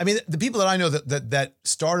 I mean, the people that I know that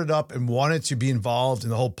started up and wanted to be involved in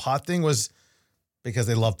the whole pot thing was because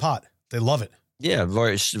they love pot. They love it. Yeah,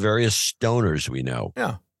 various stoners we know.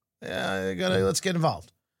 Yeah. Let's get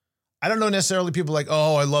involved. I don't know necessarily people like,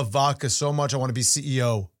 oh, I love vodka so much I want to be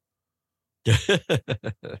CEO. I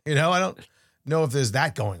don't know if there's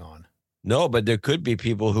that going on. No, but there could be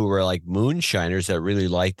people who were like moonshiners that really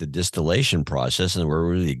liked the distillation process and were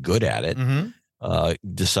really good at it. Mm-hmm.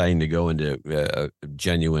 Deciding to go into a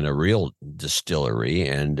real distillery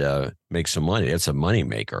and make some money. That's a money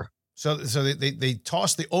maker. So they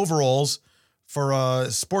toss the overalls for a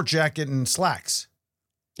sport jacket and slacks.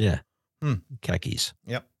 Yeah. Khakis.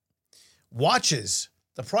 Yep. Watches.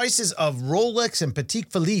 The prices of Rolex and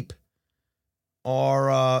Patek Philippe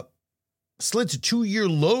are slid to 2-year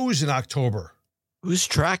lows in October. Who's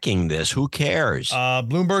tracking this? Who cares?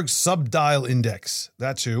 Bloomberg Subdial Index.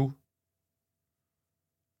 That's who.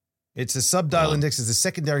 It's a subdial index is the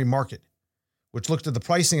secondary market, which looked at the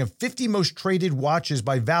pricing of 50 most traded watches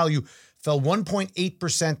by value, fell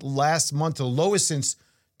 1.8% last month, the lowest since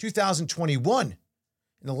 2021. In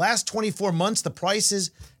the last 24 months, the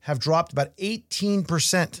prices have dropped about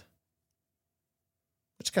 18%.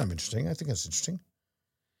 Which is kind of interesting. I think that's interesting.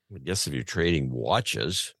 I guess if you're trading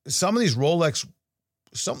watches. Some of these Rolex,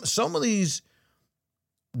 some of these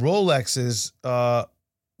Rolexes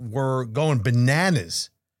were going bananas.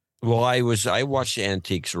 Well, I watched the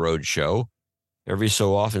Antiques Roadshow. Every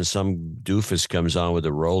so often, some doofus comes on with a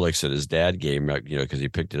Rolex that his dad gave him, because he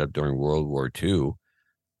picked it up during World War II.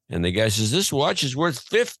 And the guy says, this watch is worth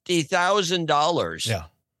 $50,000. Yeah.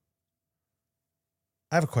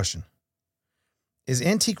 I have a question. Is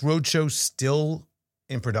Antique Roadshow still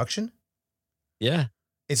in production? Yeah.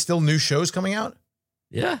 It's still new shows coming out?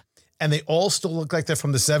 Yeah. And they all still look like they're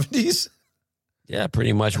from the 70s? Yeah,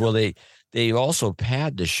 pretty much. Well, they also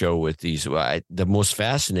pad the show with these. The most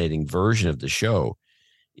fascinating version of the show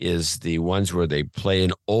is the ones where they play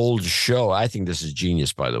an old show. I think this is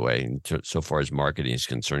genius, by the way, so far as marketing is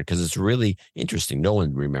concerned, because it's really interesting. No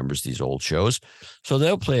one remembers these old shows. So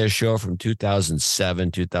they'll play a show from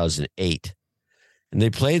 2007, 2008, and they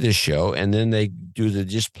play this show, and then they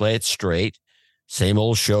just play it straight, same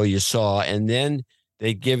old show you saw, and then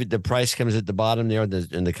they give it, the price comes at the bottom there in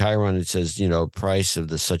the Chiron. It says, price of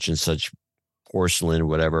the such and such porcelain,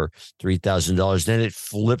 whatever, $3,000. Then it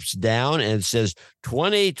flips down and it says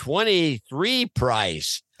 2023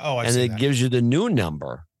 price. Oh, I and see it that. gives you the new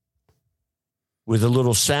number with a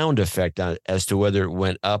little sound effect on it as to whether it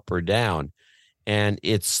went up or down. And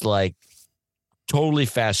it's like totally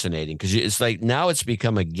fascinating because it's like now it's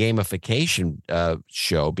become a gamification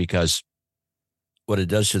show, because what it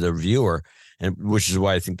does to the viewer, and which is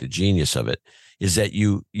why I think the genius of it is that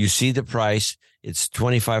you see the price, it's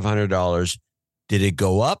 $2,500. Did it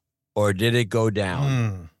go up or did it go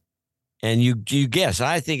down? And you guess.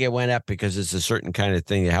 I think it went up because it's a certain kind of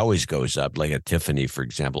thing that always goes up, like a Tiffany, for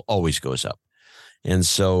example, always goes up. And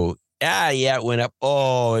so, it went up.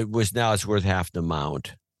 Oh, now it's worth half the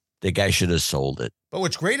amount. The guy should have sold it. But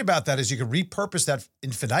what's great about that is you can repurpose that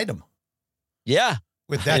infinitum. Yeah.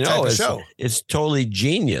 With that type of show. It's totally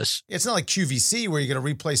genius. It's not like QVC where you're going to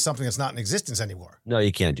replace something that's not in existence anymore. No,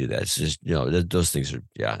 you can't do that. It's just, those things are,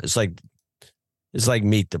 it's like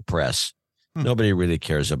Meet the Press. Nobody really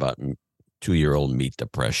cares about 2-year-old Meet the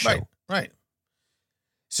Press show. Right.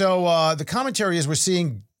 So the commentary is we're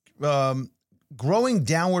seeing growing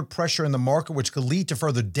downward pressure in the market, which could lead to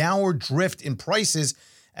further downward drift in prices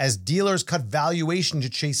as dealers cut valuation to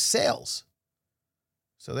chase sales.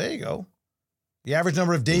 So there you go. The average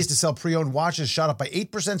number of days to sell pre-owned watches shot up by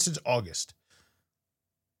 8% since August.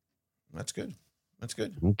 That's good.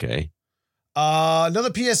 Okay. Another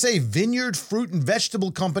PSA, Vineyard Fruit and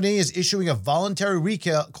Vegetable Company is issuing a voluntary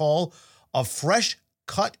recall of fresh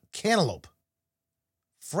cut cantaloupe.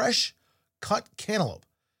 Fresh cut cantaloupe.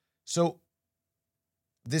 So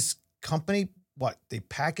this company, they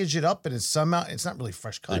package it up and it's not really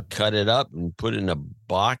fresh cut. They cut it up and put it in a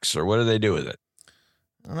box, or what do they do with it?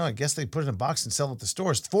 I don't know. I guess they put it in a box and sell it at the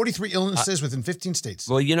stores. 43 illnesses within 15 states.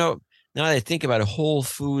 Well, now that I think about it, Whole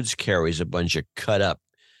Foods carries a bunch of cut up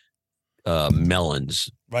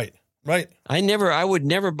melons. Right. I would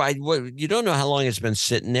never buy you don't know how long it's been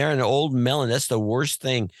sitting there. An old melon, that's the worst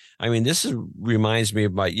thing. I mean, reminds me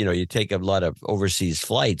about, you take a lot of overseas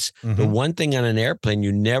flights. Mm-hmm. The one thing on an airplane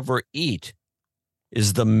you never eat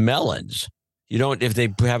is the melons. You don't, if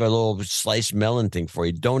they have a little sliced melon thing for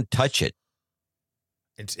you, don't touch it.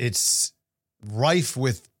 It's rife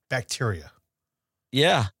with bacteria.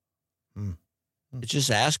 Yeah. It's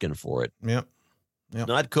just asking for it. Yep.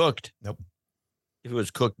 Not cooked. Nope. If it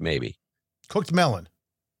was cooked, maybe. Cooked melon.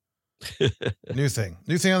 New thing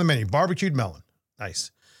on the menu. Barbecued melon.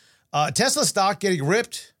 Nice. Tesla stock getting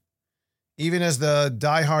ripped, even as the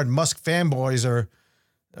diehard Musk fanboys are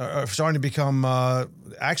starting to become,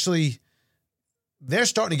 actually, they're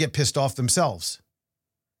starting to get pissed off themselves.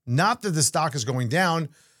 Not that the stock is going down,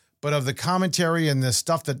 but of the commentary and the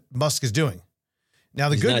stuff that Musk is doing. Now,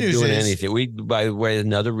 the good news is... He's not doing anything. By the way,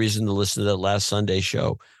 another reason to listen to that last Sunday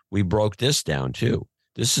show, we broke this down, too.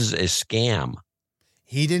 This is a scam.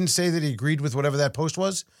 He didn't say that he agreed with whatever that post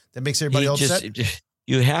was? That makes everybody upset?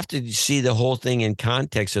 You have to see the whole thing in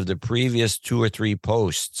context of the previous 2 or 3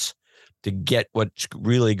 posts to get what's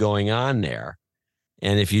really going on there.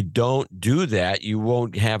 And if you don't do that, you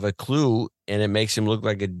won't have a clue and it makes him look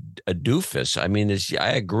like a doofus. I mean,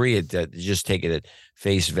 I agree that just take it at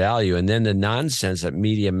face value. And then the nonsense that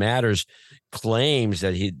Media Matters claims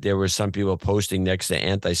that there were some people posting next to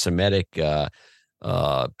anti-Semitic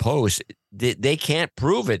posts. They can't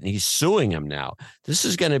prove it, and he's suing him now. This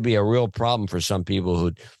is going to be a real problem for some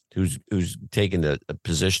people who's taken a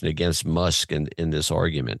position against Musk in this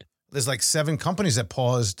argument. There's like 7 companies that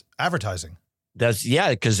paused advertising.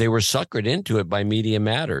 Because they were suckered into it by Media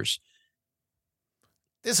Matters.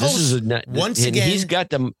 Once again, he's got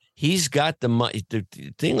the money. The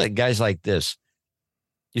thing like guys like this,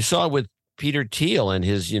 you saw it with Peter Thiel and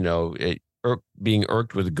his, being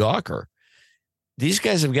irked with Gawker. These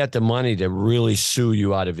guys have got the money to really sue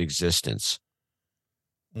you out of existence.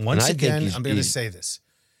 Once again, I'm going to say this.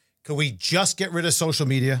 Could we just get rid of social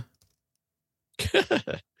media?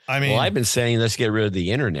 I mean, well, I've been saying let's get rid of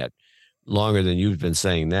the internet longer than you've been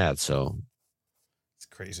saying that. So it's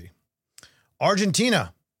crazy.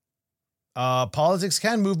 Argentina. Politics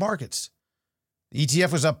can move markets. The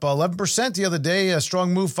ETF was up 11% the other day. A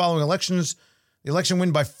strong move following elections. The election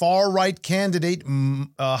win by far-right candidate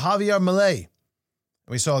Javier Milei.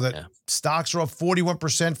 We saw that stocks are up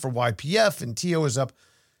 41% for YPF, and TO is up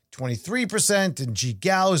 23%, and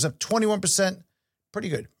GGAL is up 21%. Pretty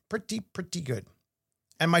good. Pretty good.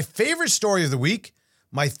 And my favorite story of the week,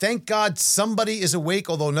 my thank God somebody is awake,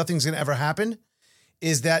 although nothing's going to ever happen,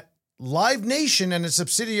 is that Live Nation and its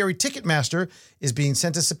subsidiary Ticketmaster is being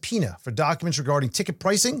sent a subpoena for documents regarding ticket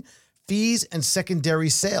pricing, fees, and secondary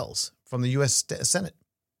sales from the U.S. Senate.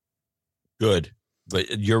 Good.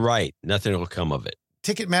 But you're right. Nothing will come of it.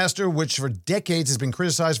 Ticketmaster, which for decades has been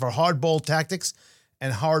criticized for hardball tactics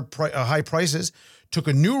and high prices, took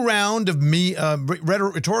a new round of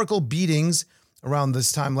rhetorical beatings around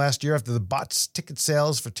this time last year after the botched ticket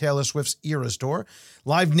sales for Taylor Swift's Eras tour.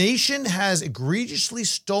 Live Nation has egregiously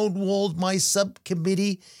stonewalled my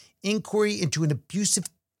subcommittee inquiry into an abusive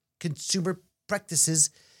consumer practices,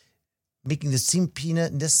 making the subpoena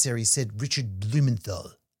necessary, said Richard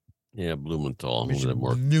Blumenthal. Yeah, Blumenthal. Richard One of the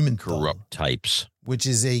more Blumenthal, corrupt types. Which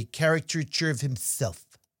is a caricature of himself.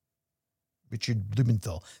 Richard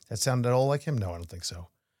Blumenthal. That sounded at all like him? No, I don't think so.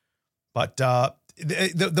 But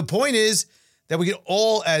the point is that we can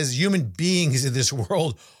all, as human beings in this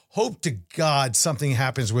world, hope to God something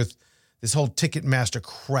happens with this whole Ticketmaster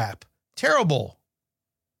crap. Terrible.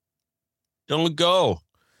 Don't go.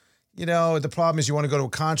 The problem is you want to go to a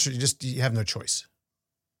concert, you have no choice.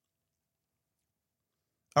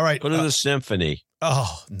 All right. Go to the symphony.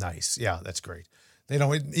 Oh, nice. Yeah, that's great. They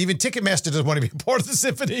don't even Ticketmaster doesn't want to be a part of the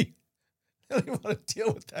symphony. They don't even want to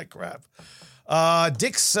deal with that crap.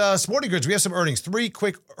 Dick's Sporting Goods. We have some earnings. 3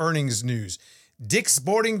 quick earnings news. Dick's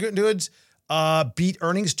Sporting Goods beat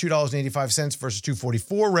earnings $2.85 versus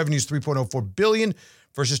 $2.44. Revenues $3.04 billion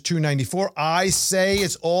versus $2.94. I say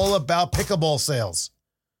it's all about pickleball sales.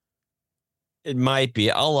 It might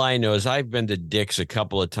be. All I know is I've been to Dick's a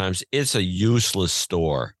couple of times. It's a useless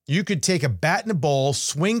store. You could take a bat and a ball,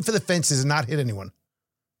 swing for the fences, and not hit anyone.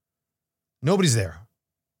 Nobody's there.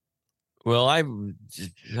 Well,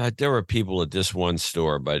 there were people at this one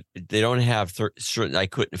store, but they don't have certain. I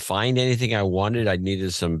couldn't find anything I wanted. I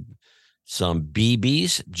needed some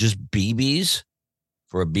BBs, just BBs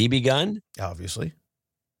for a BB gun. Obviously.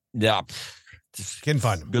 Yeah. Can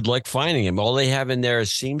find them. Good luck finding them. All they have in there,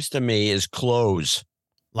 seems to me, is clothes.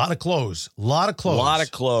 A lot of clothes. A lot of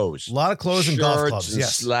clothes Shirts and golf clubs. And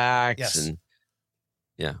slacks and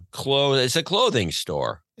clothes. It's a clothing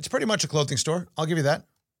store. It's pretty much a clothing store. I'll give you that.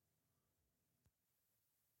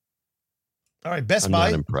 All right, Best Buy.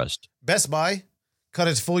 I'm not impressed. Best Buy cut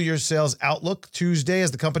its full-year sales outlook Tuesday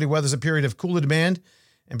as the company weathers a period of cooler demand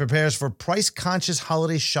and prepares for price-conscious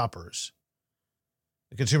holiday shoppers.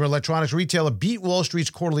 The consumer electronics retailer beat Wall Street's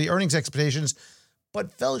quarterly earnings expectations,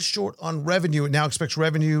 but fell short on revenue. It now expects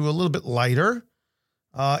revenue a little bit lighter.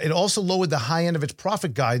 It also lowered the high end of its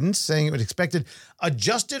profit guidance, saying it expected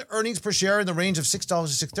adjusted earnings per share in the range of $6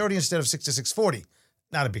 to $6.30 instead of $6 to $6.40.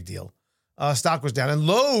 Not a big deal. Stock was down. And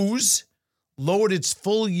Lowe's lowered its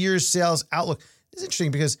full year sales outlook. It's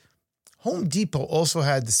interesting because Home Depot also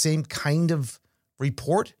had the same kind of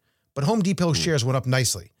report, but Home Depot shares went up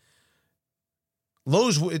nicely.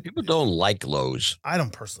 Lowe's. People don't like Lowe's. I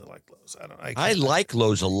don't personally like Lowe's. I like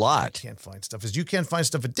Lowe's a lot. I can't find stuff. As you can't find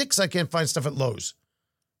stuff at Dick's, I can't find stuff at Lowe's.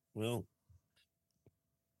 Well,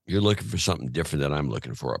 you're looking for something different than I'm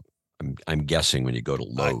looking for. I'm guessing when you go to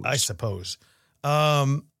Lowe's. I suppose.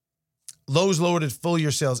 Lowe's lowered its full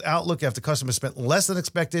year sales outlook after customers spent less than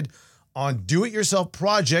expected on do-it-yourself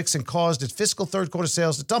projects and caused its fiscal third quarter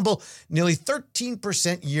sales to tumble nearly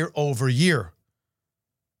 13% year over year.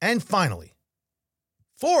 And finally,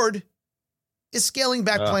 Ford is scaling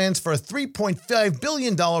back plans for a $3.5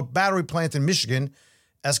 billion battery plant in Michigan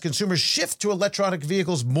as consumers shift to electronic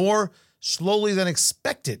vehicles more slowly than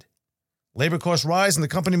expected. Labor costs rise and the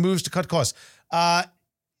company moves to cut costs.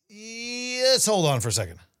 Let's hold on for a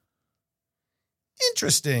second.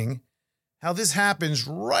 Interesting how this happens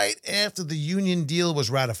right after the union deal was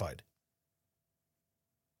ratified.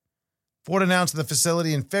 Ford announced the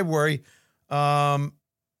facility in February it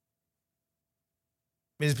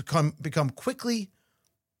has become quickly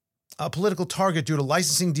a political target due to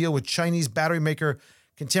licensing deal with Chinese battery maker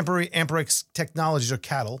Contemporary Amperex Technologies, or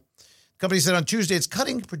CATL. The company said on Tuesday it's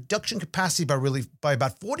cutting production capacity by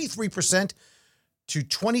about 43% to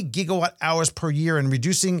 20 gigawatt hours per year and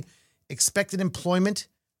reducing expected employment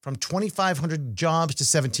from 2,500 jobs to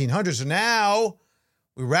 1,700. So now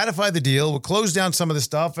we ratify the deal, we'll close down some of the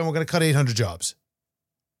stuff, and we're going to cut 800 jobs.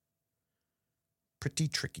 Pretty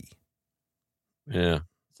tricky. Yeah.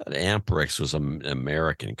 I thought Amperex was an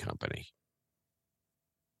American company.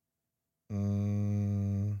 I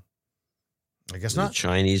guess not. The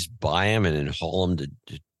Chinese buy them and then haul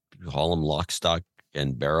them lock, stock,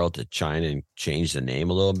 and barrel to China and change the name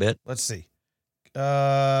a little bit. Let's see.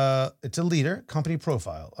 It's a leader, company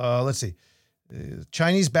profile. Let's see.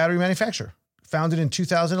 Chinese battery manufacturer, founded in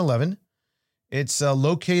 2011. It's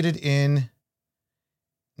located in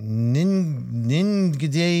Ningde,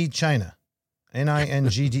 China.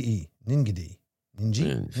 Ningde. Ningde.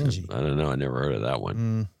 I don't know. I never heard of that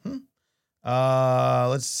one. Mm-hmm.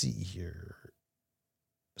 Let's see here.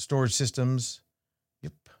 Storage systems.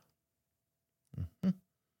 Yep. Mm-hmm.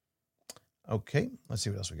 Okay. Let's see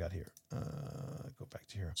what else we got here. Go back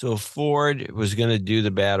to here. So Ford was going to do the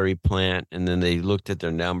battery plant, and then they looked at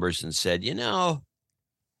their numbers and said,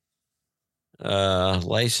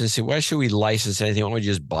 licensing. Why should we license anything? Why don't we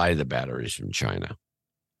just buy the batteries from China?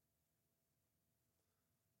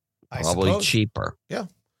 Probably cheaper. Yeah.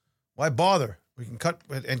 Why bother? We can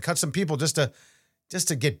cut some people just to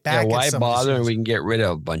get back. Yeah, why bother? And we can get rid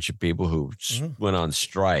of a bunch of people who went on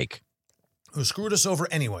strike, who screwed us over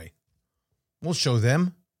anyway. We'll show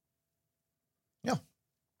them. Yeah,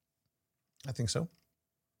 I think so.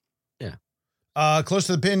 Yeah. Close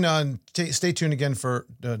to the pin. Stay tuned again for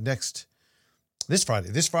this Friday.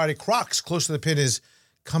 This Friday, Crocs Close to the Pin is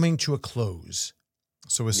coming to a close.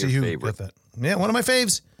 So we'll see who got that. Yeah, one of my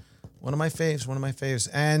faves.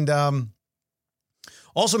 And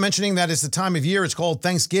also mentioning that it's the time of year. It's called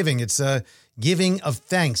Thanksgiving. It's a giving of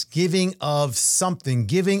thanks, giving of something,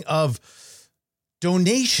 giving of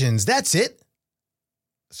donations. That's it.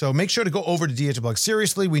 So make sure to go over to DHUnplugged.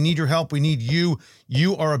 Seriously, we need your help. We need you.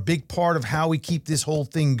 You are a big part of how we keep this whole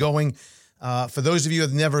thing going. For those of you who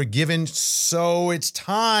have never given, so it's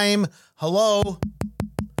time. Hello.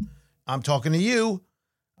 I'm talking to you.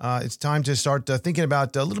 It's time to start thinking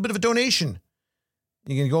about a little bit of a donation.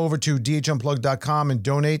 You can go over to DHUnplugged.com and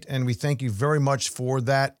donate, and we thank you very much for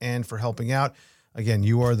that and for helping out. Again,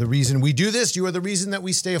 you are the reason we do this. You are the reason that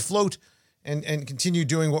we stay afloat and continue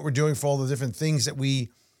doing what we're doing for all the different things that we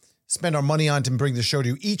spend our money on to bring the show to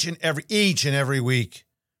you each and every week.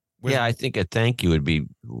 Yeah, I think a thank you would be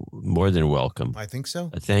more than welcome. I think so.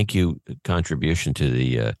 A thank you contribution to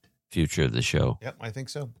the future of the show. Yep, I think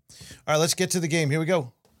so. All right, let's get to the game. Here we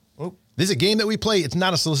go. Oh. This is a game that we play. It's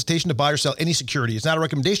not a solicitation to buy or sell any security. It's not a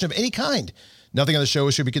recommendation of any kind. Nothing on the show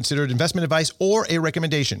should be considered investment advice or a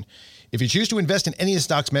recommendation. If you choose to invest in any of the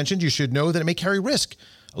stocks mentioned, you should know that it may carry risk,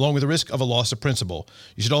 along with the risk of a loss of principal.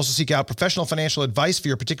 You should also seek out professional financial advice for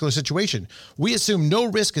your particular situation. We assume no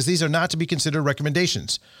risk as these are not to be considered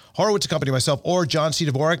recommendations. Horowitz & Company, myself, or John C.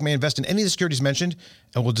 Dvorak may invest in any of the securities mentioned,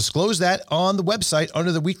 and we'll disclose that on the website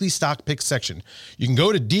under the weekly stock picks section. You can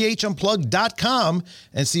go to DHUnplugged.com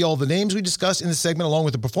and see all the names we discussed in this segment, along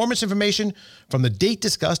with the performance information from the date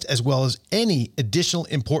discussed, as well as any additional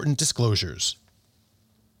important disclosures.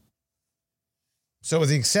 So with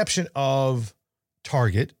the exception of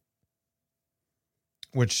Target,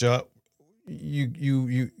 which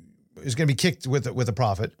you is going to be kicked with a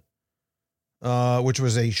profit, which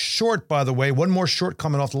was a short, by the way. One more short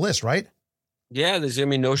coming off the list, right? Yeah, there's going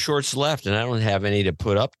to be no shorts left, and I don't have any to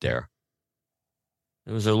put up there.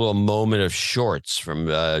 There was a little moment of shorts from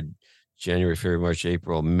January, February, March,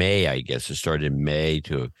 April, May, I guess. It started in May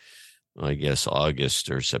to, I guess,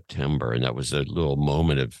 August or September, and that was a little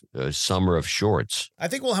moment of summer of shorts. I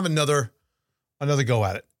think we'll have another go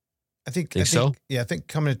at it. I think so. Yeah, I think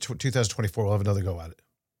coming into 2024, we'll have another go at it.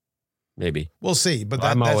 Maybe we'll see. But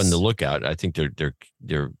I'm all on the lookout. I think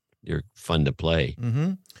they're fun to play.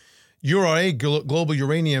 Mm-hmm. URA Global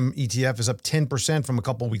Uranium ETF is up 10% from a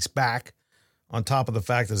couple of weeks back. On top of the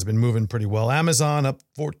fact that it's been moving pretty well. Amazon up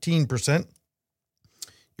 14%.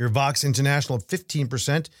 Your Vox International up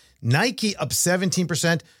 15%. Nike up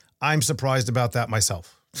 17%. I'm surprised about that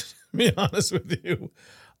myself, to be honest with you.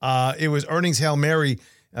 It was earnings Hail Mary.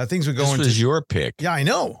 Things were going. This was your pick. Yeah, I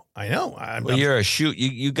know. Well, you're a shoe.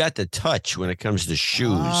 You got the touch when it comes to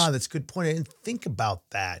shoes. That's a good point. I didn't think about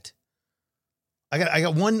that. I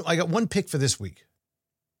got one pick for this week.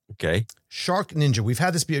 Okay. Shark Ninja. We've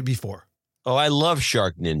had this before. Oh, I love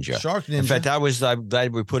Shark Ninja. Shark Ninja. In fact, I'm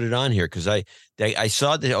glad we put it on here because I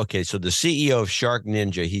saw that. Okay, so the CEO of Shark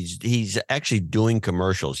Ninja, he's actually doing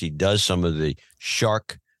commercials. He does some of the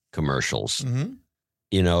shark commercials,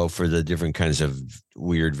 for the different kinds of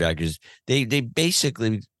weird vacuums. They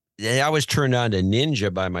basically. I was turned on to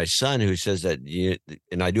Ninja by my son, who says that,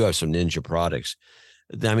 and I do have some Ninja products.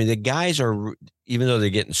 I mean, the guys are, even though they're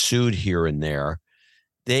getting sued here and there,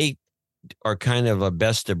 they are kind of a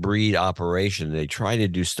best of breed operation. They try to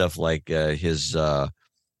do stuff like their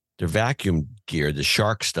vacuum gear, the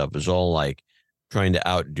Shark stuff is all like trying to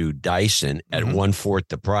outdo Dyson at 1/4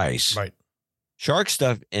 the price. Right. Shark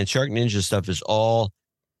stuff and Shark Ninja stuff is all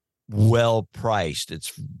well priced.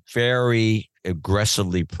 It's very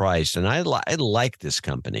aggressively priced, and I like this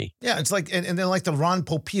company. Yeah, it's like, and then like the Ron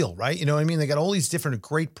Popeil, right? You know what I mean? They got all these different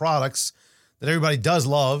great products that everybody does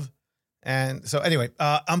love. And so anyway,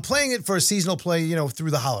 I'm playing it for a seasonal play,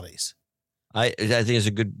 through the holidays. I think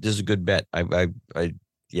this is a good bet. I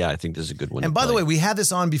think this is a good one. And by the way, we had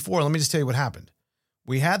this on before. Let me just tell you what happened.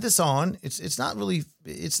 We had this on. It's not really,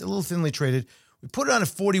 it's a little thinly traded. We put it on at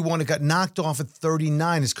 41. It got knocked off at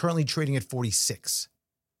 39. It's currently trading at 46.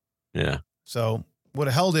 Yeah. So would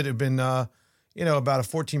have held it, had been, about a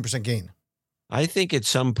 14% gain. I think at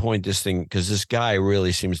some point this thing, because this guy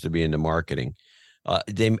really seems to be into marketing. I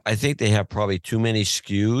think they have probably too many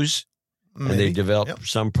SKUs, and they develop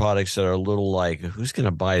some products that are a little like, who's going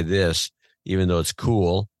to buy this, even though it's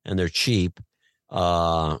cool and they're cheap.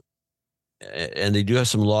 And they do have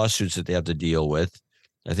some lawsuits that they have to deal with.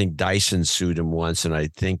 I think Dyson sued him once, and I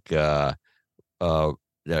think the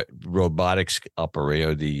robotics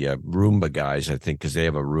operator, the Roomba guys, I think, because they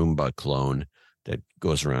have a Roomba clone that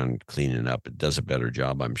goes around cleaning up. It does a better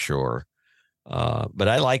job, I'm sure. But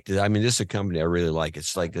I liked it. I mean, this is a company I really like.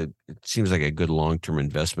 It's like it seems like a good long-term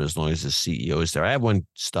investment as long as the CEO is there. I have one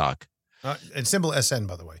stock. And symbol SN,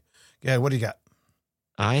 by the way. Yeah, what do you got?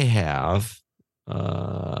 I have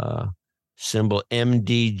symbol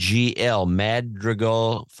MDGL,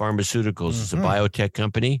 Madrigal Pharmaceuticals. It's a biotech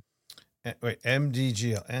company. Wait,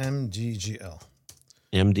 MDGL.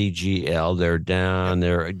 They're down.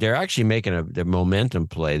 They're actually making the momentum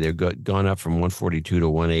play. They're gone up from 142 to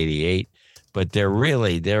 188. But it's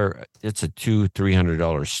a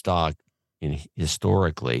 $200-$300 stock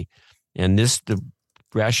historically. And the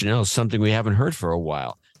rationale is something we haven't heard for a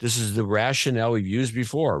while. This is the rationale we've used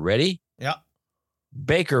before. Ready? Yeah.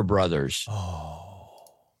 Baker Brothers. Oh.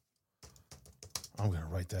 I'm going to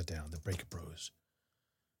write that down. The Baker Bros.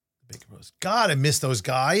 God, I miss those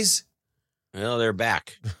guys. Well, they're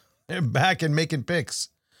back. They're back and making picks.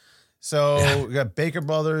 So we got Baker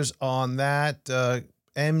Brothers on that.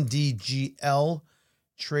 MDGL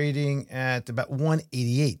trading at about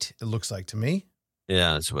 188, it looks like to me.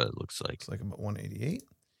 Yeah, that's what it looks like. It's like about 188.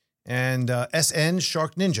 And SN,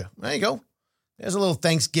 Shark Ninja. There you go. There's a little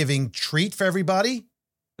Thanksgiving treat for everybody.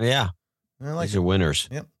 Yeah. These are winners.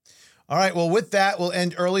 Yep. All right. Well, with that, we'll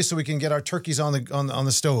end early so we can get our turkeys on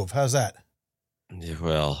the stove. How's that?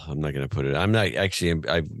 Well, I'm not going to put it. I'm not actually.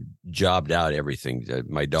 I've jobbed out everything.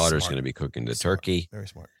 My daughter's going to be cooking the turkey. Very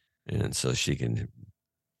smart. And so she can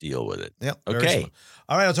deal with it. Yep. Okay.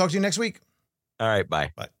 All right. I'll talk to you next week. All right.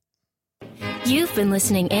 Bye. Bye. You've been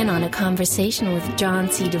listening in on a conversation with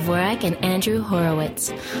John C. Dvorak and Andrew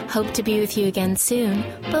Horowitz. Hope to be with you again soon.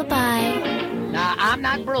 Bye-bye. Now, I'm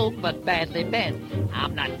not broke, but badly bent.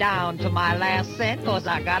 I'm not down to my last cent, 'cause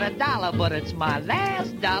I got $1, but it's my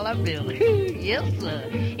last dollar bill. Yes, sir.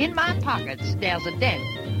 In my pockets, there's a dent.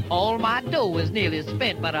 All my dough is nearly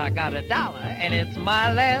spent, but I got $1, and it's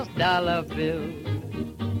my last dollar bill.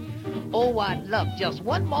 Oh, I'd love just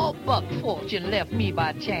one more buck fortune left me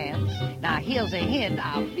by chance. Now, here's a hint,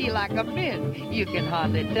 I feel like a mint. You can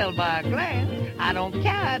hardly tell by a glance. I don't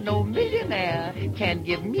care, no millionaire can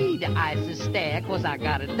give me the icy stare, 'cause I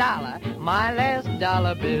got $1, my last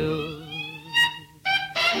dollar bill.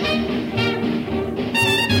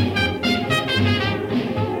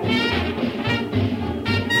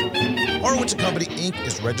 Horowitz & Company, Inc.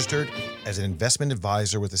 is registered as an investment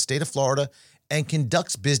advisor with the state of Florida and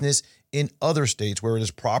conducts business in other states where it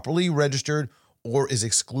is properly registered or is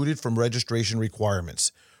excluded from registration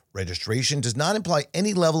requirements. Registration does not imply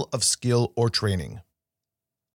any level of skill or training.